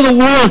to show the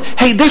world,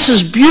 hey, this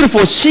is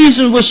beautiful. It's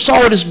seasoned with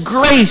salt. It's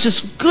grace.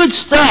 It's good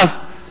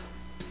stuff.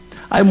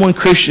 I had one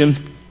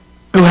Christian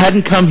who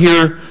hadn't come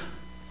here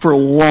for a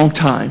long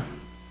time.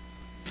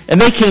 And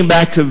they came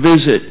back to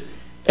visit.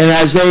 And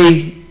as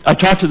I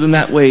talked to them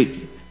that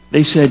way,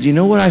 they said, you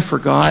know what I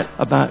forgot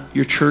about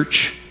your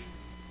church?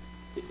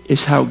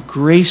 Is how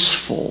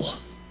graceful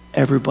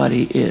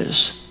everybody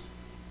is.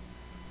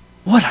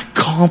 What a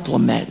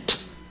compliment.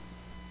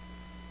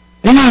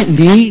 Isn't that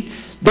neat?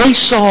 They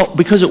saw,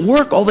 because at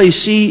work all they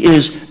see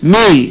is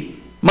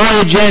me,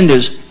 my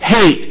agendas,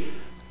 hate,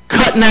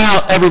 cutting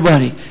out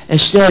everybody.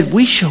 Instead,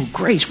 we show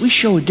grace. We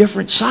show a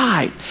different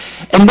side.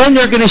 And then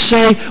they're going to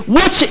say,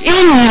 what's in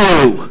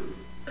you?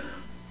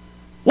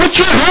 What's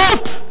your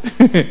hope?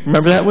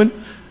 Remember that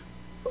one?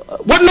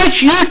 What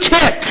makes you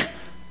tick?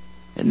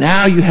 And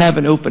now you have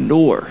an open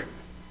door.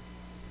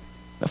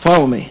 Now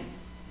follow me.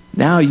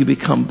 Now you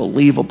become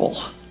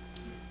believable.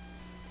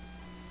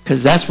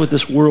 Because that's what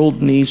this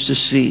world needs to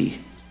see.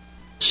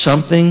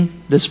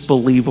 Something that's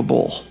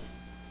believable.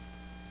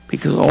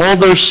 Because all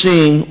they're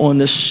seeing on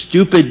this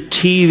stupid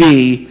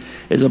TV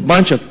is a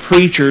bunch of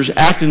preachers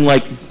acting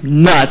like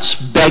nuts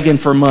begging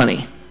for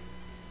money.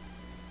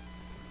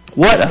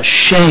 What a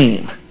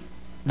shame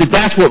that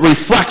that's what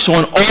reflects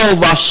on all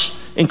of us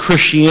in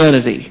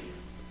Christianity.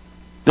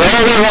 That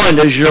all they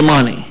want is your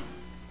money.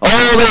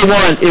 All they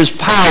want is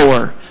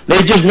power.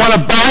 They just want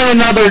to buy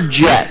another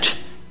jet.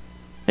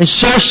 And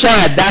so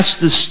sad, that's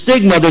the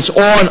stigma that's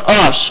on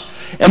us.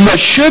 And what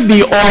should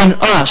be on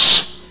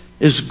us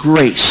is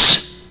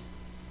grace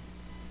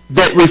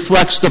that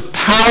reflects the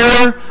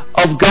power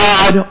of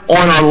God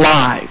on our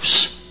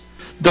lives.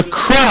 The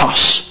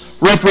cross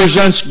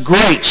represents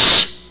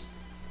grace,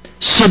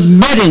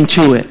 submitting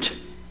to it.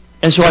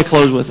 And so I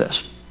close with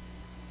this.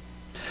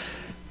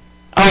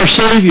 Our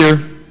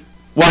Savior,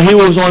 while He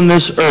was on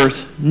this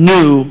earth,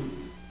 knew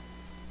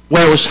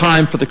when it was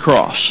time for the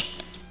cross.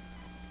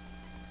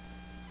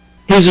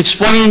 He's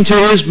explaining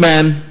to His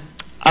men,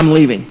 I'm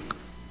leaving.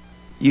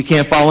 You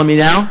can't follow me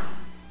now?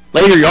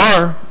 Later you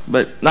are,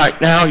 but not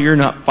now, you're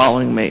not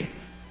following me.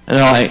 And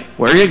they're like,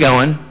 where are you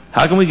going?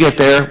 How can we get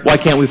there? Why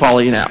can't we follow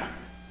you now?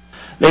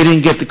 They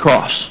didn't get the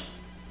cross.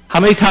 How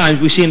many times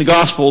we see in the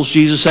Gospels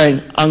Jesus saying,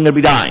 I'm going to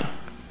be dying?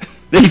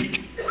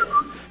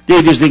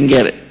 They just didn't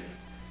get it.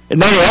 And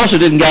they also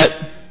didn't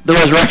get the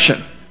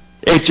resurrection.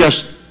 They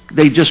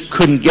just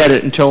couldn't get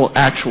it until it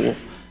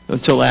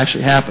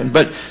actually happened.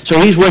 But so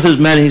he's with his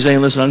men. And he's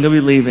saying, "Listen, I'm going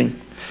to be leaving,"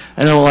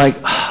 and they're like,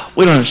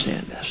 "We don't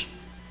understand this."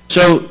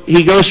 So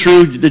he goes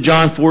through the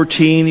John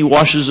 14. He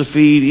washes the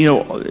feet.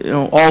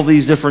 All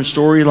these different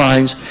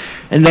storylines,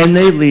 and then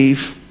they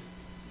leave,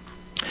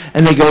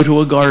 and they go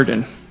to a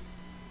garden.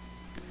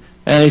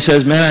 And he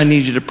says, "Man, I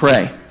need you to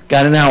pray.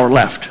 Got an hour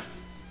left.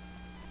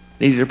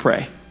 Need you to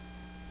pray."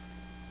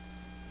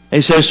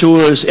 And he says to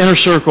his inner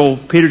circle,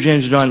 Peter,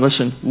 James, and John,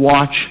 "Listen,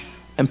 watch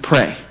and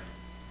pray,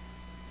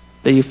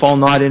 that you fall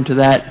not into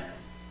that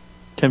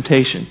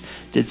temptation."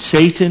 Did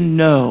Jesus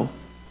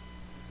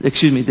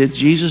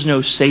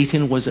know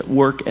Satan was at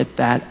work at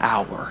that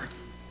hour?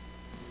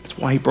 That's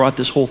why he brought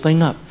this whole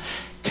thing up.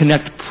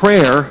 Connect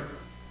prayer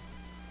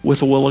with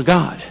the will of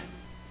God.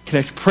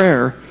 Connect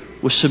prayer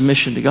with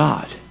submission to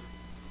God.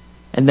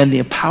 And then the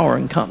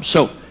empowering comes.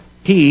 So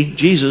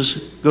Jesus,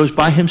 goes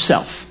by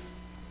himself.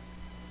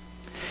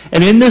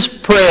 And in this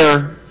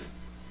prayer,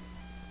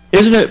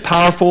 isn't it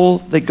powerful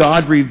that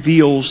God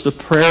reveals the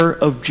prayer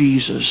of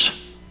Jesus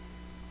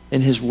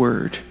in his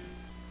word?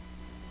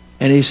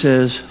 And he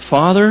says,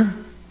 "Father,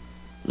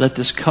 let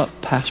this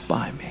cup pass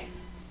by me."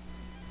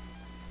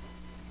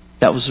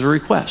 That was the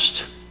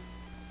request.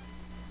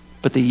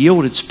 But the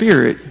yielded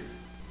spirit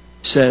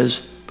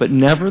says, "But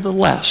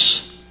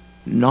nevertheless,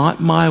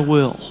 not my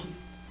will,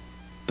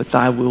 but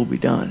thy will be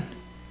done."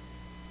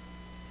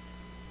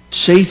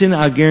 Satan,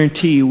 I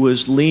guarantee you,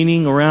 was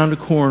leaning around the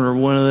corner of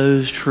one of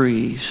those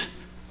trees,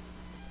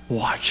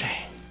 watching.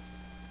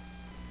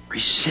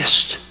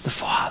 Resist the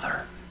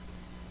Father.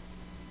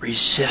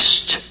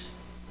 Resist.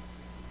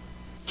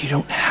 You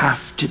don't have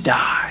to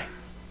die.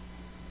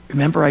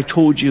 Remember, I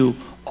told you,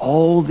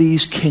 all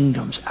these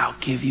kingdoms, I'll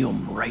give you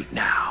them right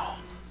now.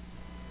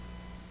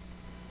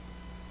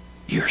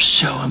 You're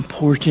so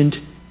important.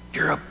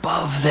 You're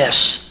above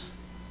this.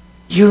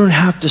 You don't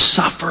have to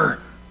suffer.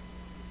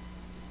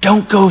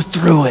 Don't go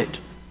through it.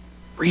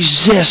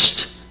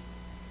 Resist.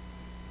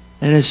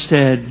 And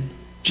instead,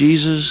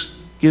 Jesus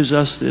gives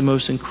us the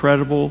most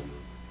incredible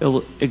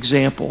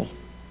example.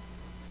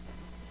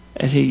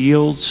 And he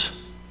yields.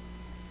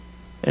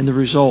 And the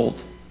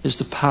result is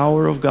the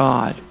power of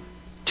God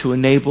to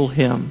enable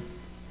him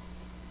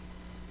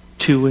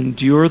to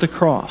endure the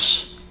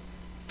cross.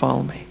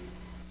 Follow me.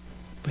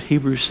 But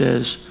Hebrews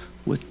says,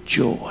 with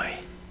joy.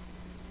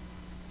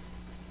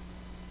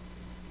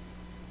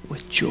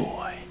 With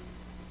joy.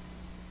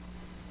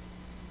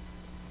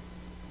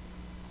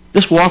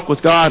 This walk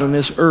with God on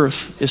this earth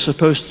is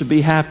supposed to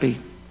be happy.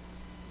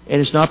 And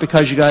it's not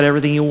because you got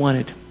everything you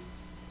wanted.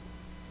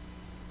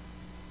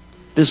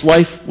 This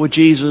life with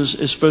Jesus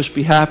is supposed to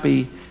be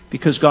happy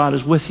because God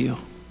is with you.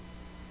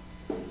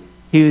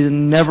 He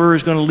never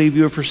is going to leave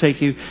you or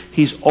forsake you.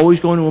 He's always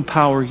going to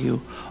empower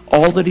you.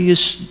 All that he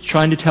is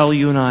trying to tell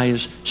you and I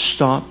is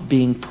stop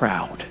being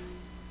proud.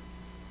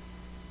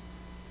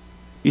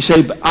 You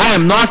say, "But I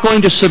am not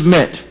going to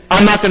submit.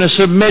 I'm not going to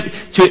submit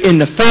to in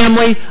the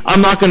family.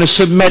 I'm not going to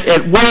submit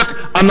at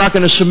work. I'm not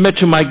going to submit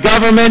to my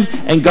government."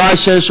 And God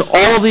says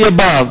all of the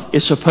above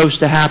is supposed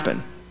to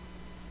happen.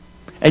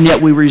 And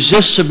yet we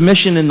resist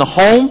submission in the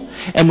home,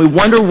 and we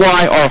wonder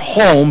why our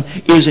home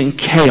is in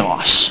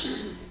chaos.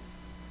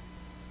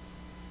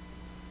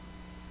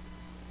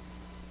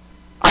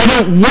 I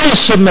don't want to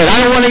submit. I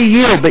don't want to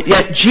yield. But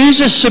yet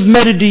Jesus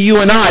submitted to you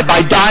and I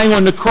by dying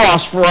on the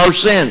cross for our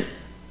sin.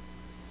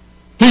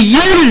 He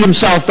yielded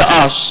himself to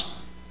us.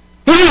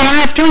 He didn't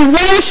have to. He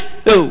wanted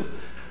to.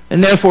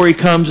 And therefore he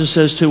comes and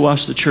says to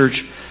us, the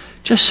church,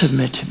 just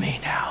submit to me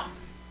now.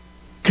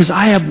 Because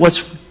I have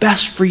what's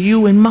best for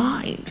you in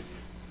mind.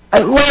 I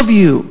love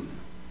you.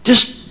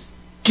 Just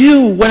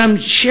do what I'm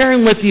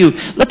sharing with you.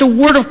 Let the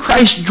word of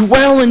Christ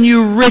dwell in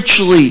you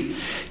richly.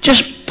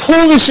 Just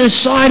pull this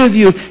inside of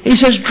you. He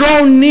says,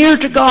 draw near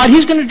to God.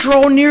 He's going to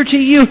draw near to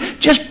you.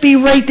 Just be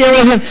right there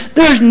with him.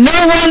 There's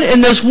no one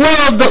in this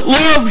world that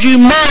loves you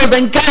more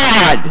than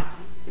God.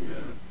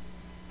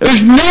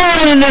 There's no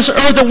one in this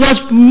earth that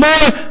wants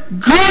more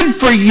good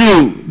for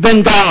you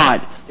than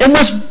God. And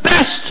what's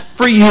best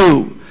for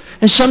you.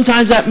 And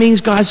sometimes that means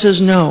God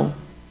says no.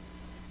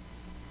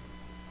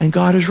 And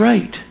God is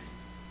right.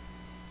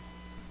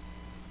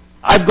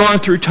 I've gone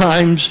through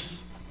times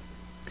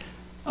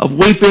of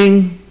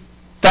weeping,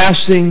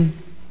 fasting,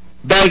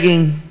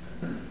 begging,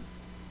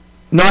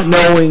 not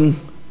knowing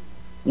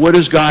what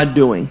is God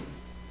doing.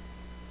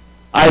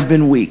 I've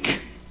been weak.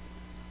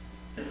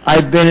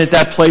 I've been at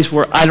that place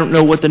where I don't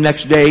know what the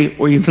next day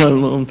or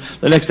even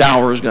the next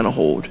hour is going to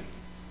hold.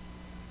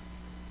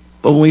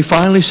 But when we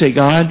finally say,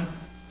 God,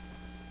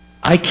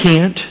 I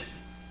can't.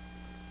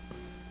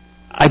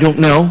 I don't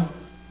know.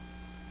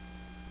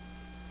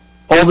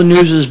 All the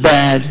news is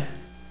bad.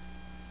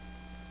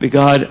 But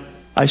God,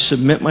 I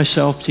submit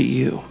myself to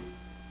you.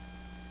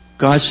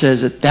 God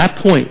says at that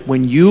point,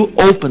 when you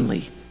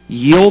openly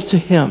yield to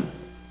him,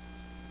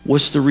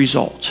 what's the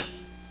result?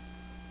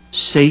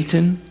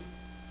 Satan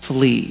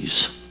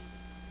flees.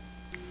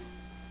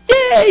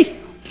 Yay!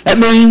 That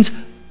means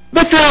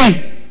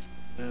victory.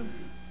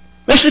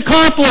 Mission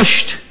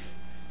accomplished.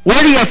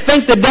 Where do you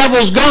think the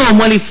devil's gone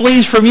when he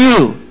flees from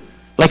you?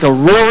 Like a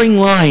roaring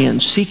lion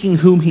seeking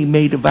whom he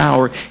may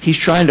devour. He's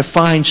trying to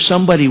find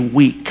somebody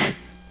weak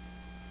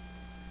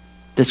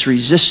that's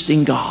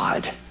resisting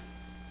God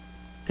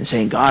and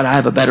saying, God, I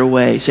have a better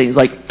way. Satan's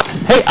like,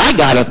 hey, I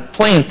got a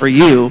plan for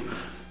you.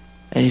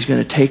 And he's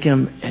going to take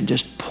them and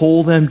just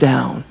pull them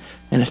down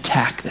and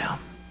attack them.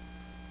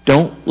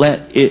 Don't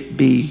let it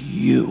be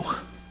you.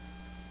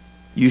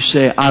 You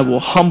say, I will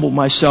humble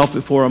myself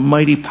before a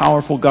mighty,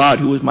 powerful God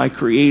who is my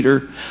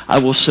Creator. I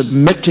will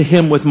submit to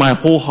Him with my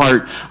whole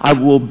heart. I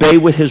will obey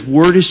what His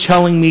Word is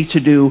telling me to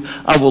do.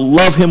 I will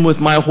love Him with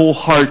my whole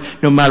heart.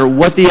 No matter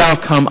what the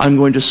outcome, I'm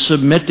going to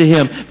submit to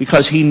Him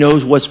because He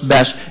knows what's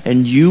best.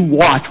 And you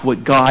watch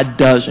what God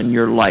does in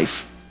your life.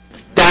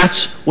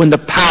 That's when the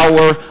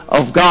power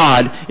of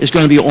God is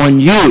going to be on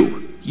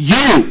you.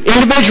 You,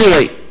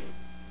 individually.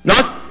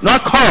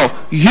 Not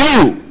Carl.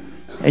 You.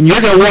 And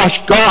you're going to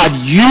watch God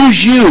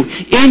use you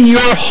in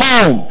your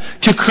home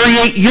to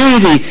create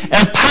unity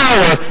and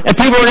power. And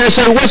people are going to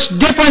say, what's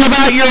different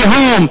about your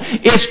home?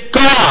 It's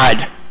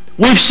God.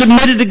 We've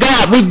submitted to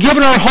God. We've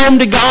given our home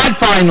to God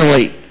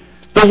finally.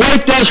 The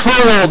wife does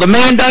her role. The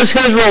man does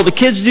his role. The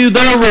kids do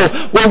their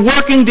role. We're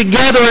working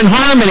together in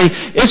harmony.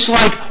 It's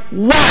like,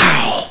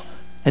 wow.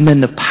 And then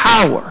the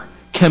power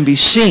can be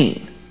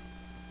seen.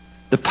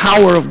 The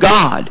power of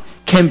God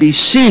can be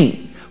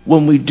seen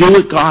when we do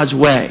it God's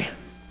way.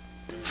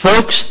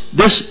 Folks,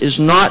 this is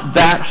not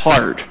that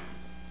hard.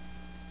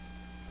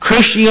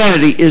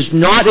 Christianity is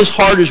not as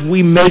hard as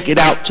we make it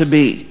out to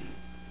be.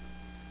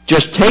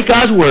 Just take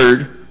God's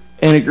word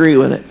and agree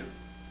with it.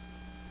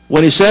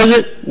 When He says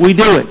it, we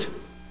do it.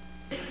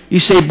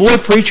 You say, boy,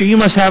 preacher, you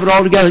must have it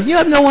all together. You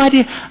have no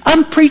idea.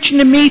 I'm preaching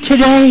to me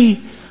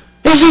today.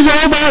 This is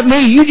all about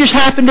me. You just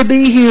happen to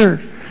be here.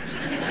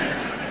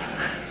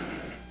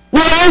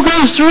 We all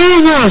go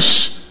through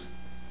this.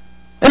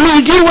 And when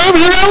you get over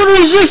here, I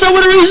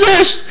want to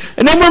resist.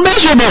 And then we're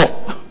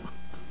miserable.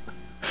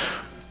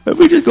 But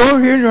we just go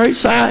over here on the right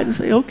side and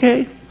say,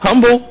 okay,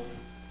 humble,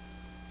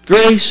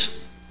 grace,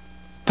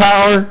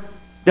 power,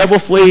 devil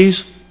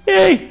flees.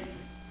 Yay.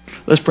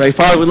 Let's pray.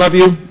 Father, we love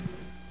you.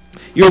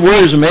 Your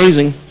word is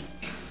amazing.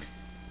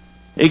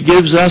 It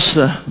gives us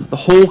the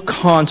whole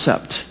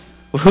concept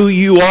of who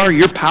you are,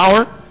 your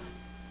power,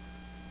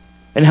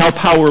 and how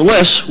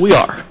powerless we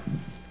are,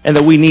 and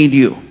that we need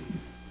you.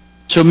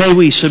 So may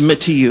we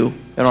submit to you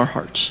in our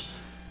hearts.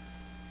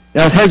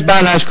 Now, with heads bowed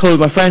and eyes closed,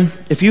 my friend,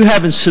 if you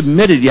haven't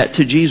submitted yet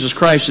to Jesus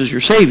Christ as your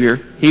Savior,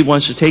 He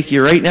wants to take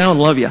you right now and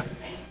love you.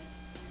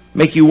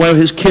 Make you one of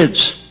His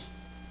kids.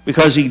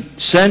 Because He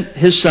sent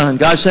His Son.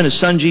 God sent His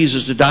Son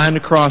Jesus to die on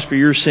the cross for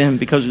your sin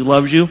because He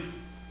loves you.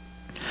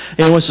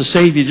 And He wants to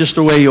save you just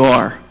the way you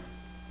are.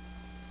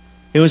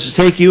 He wants to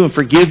take you and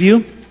forgive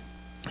you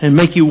and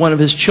make you one of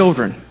His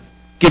children.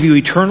 Give you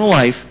eternal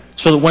life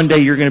so that one day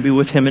you're going to be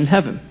with Him in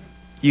heaven.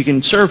 You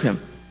can serve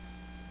Him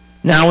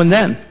now and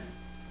then.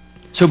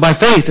 So by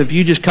faith, if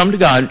you just come to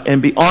God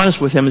and be honest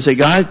with Him and say,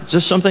 God,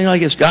 just something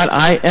like this. God,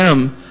 I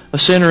am a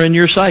sinner in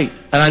your sight.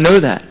 And I know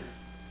that.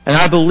 And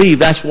I believe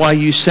that's why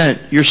you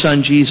sent your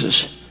Son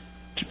Jesus,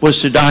 was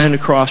to die on the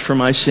cross for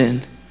my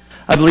sin.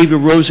 I believe He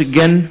rose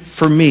again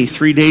for me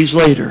 3 days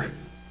later.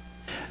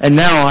 And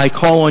now I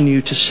call on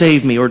you to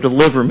save me or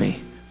deliver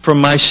me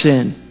from my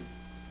sin,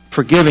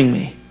 forgiving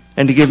me,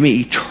 and to give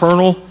me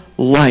eternal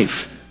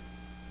life.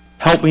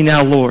 Help me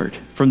now, Lord,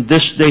 from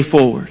this day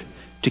forward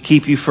to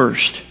keep you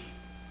first.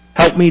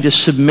 Help me to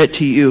submit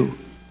to you.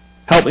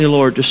 Help me,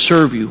 Lord, to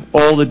serve you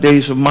all the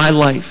days of my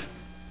life.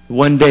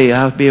 One day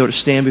I'll be able to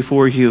stand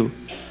before you.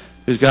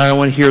 Because, God, I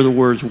want to hear the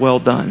words, well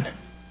done,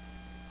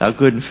 thou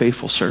good and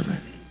faithful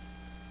servant.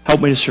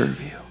 Help me to serve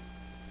you.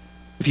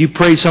 If you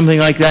prayed something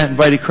like that,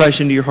 invited Christ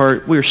into your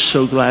heart, we're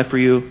so glad for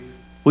you.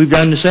 We've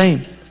done the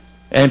same.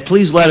 And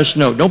please let us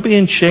know. Don't be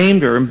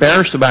ashamed or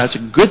embarrassed about it.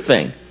 It's a good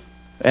thing.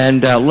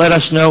 And let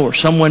us know or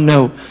someone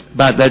know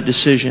about that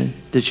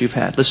decision that you've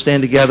had. Let's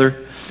stand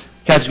together.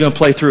 Kat's going to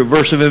play through a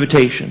verse of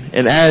invitation.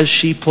 And as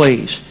she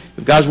plays,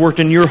 if God's worked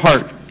in your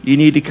heart, you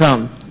need to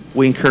come.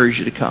 We encourage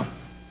you to come.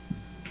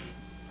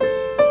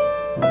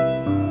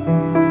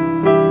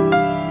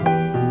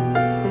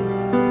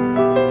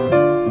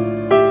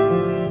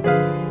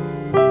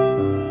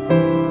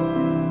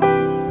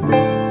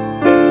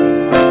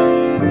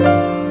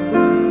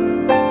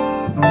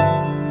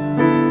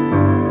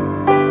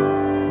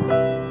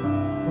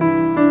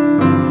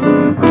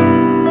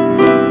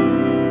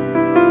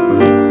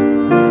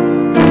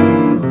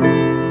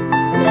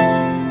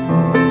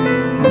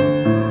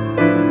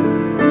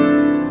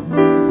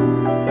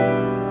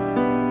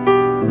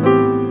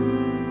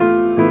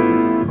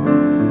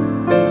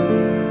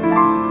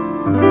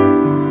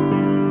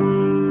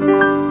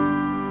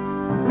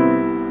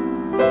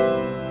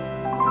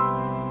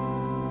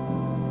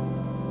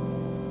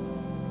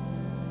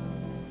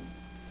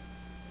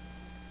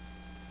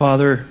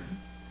 Father,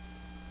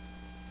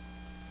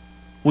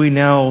 we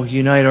now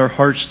unite our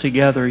hearts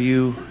together.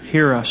 You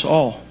hear us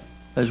all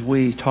as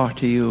we talk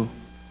to you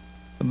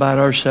about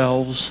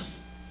ourselves,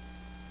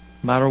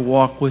 about our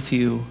walk with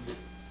you.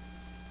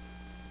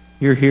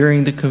 You're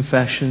hearing the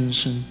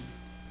confessions, and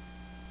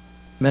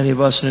many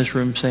of us in this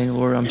room saying,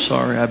 Lord, I'm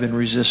sorry, I've been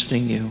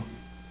resisting you.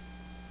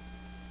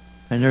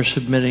 And they're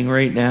submitting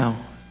right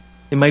now.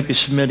 They might be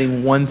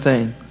submitting one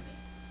thing.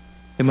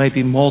 It might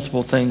be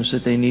multiple things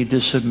that they need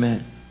to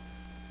submit.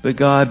 But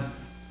God,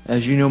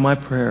 as you know my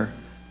prayer,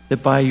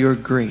 that by your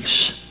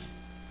grace,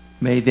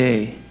 may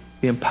they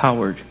be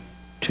empowered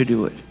to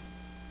do it.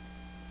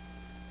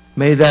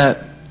 May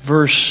that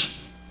verse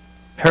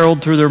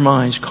herald through their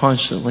minds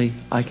constantly,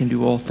 I can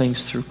do all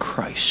things through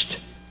Christ,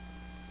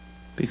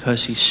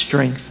 because He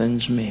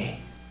strengthens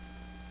me.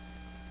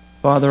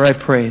 Father, I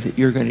pray that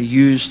you're going to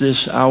use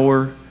this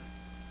hour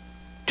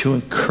to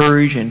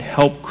encourage and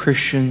help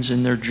Christians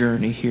in their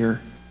journey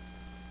here.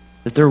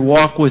 That their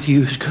walk with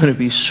you is going to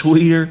be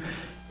sweeter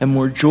and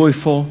more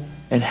joyful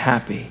and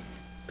happy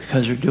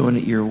because they're doing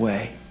it your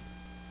way.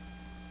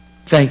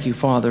 Thank you,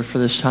 Father, for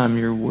this time in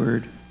your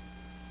word.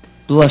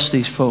 Bless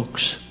these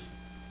folks.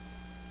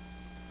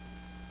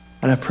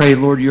 And I pray,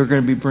 Lord, you're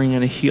going to be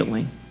bringing a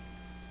healing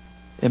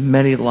in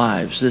many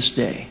lives this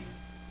day.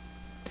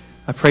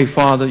 I pray,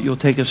 Father, you'll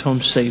take us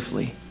home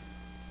safely.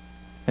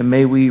 And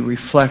may we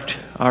reflect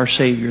our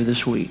Savior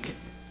this week.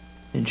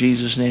 In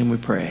Jesus' name we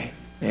pray.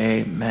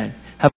 Amen.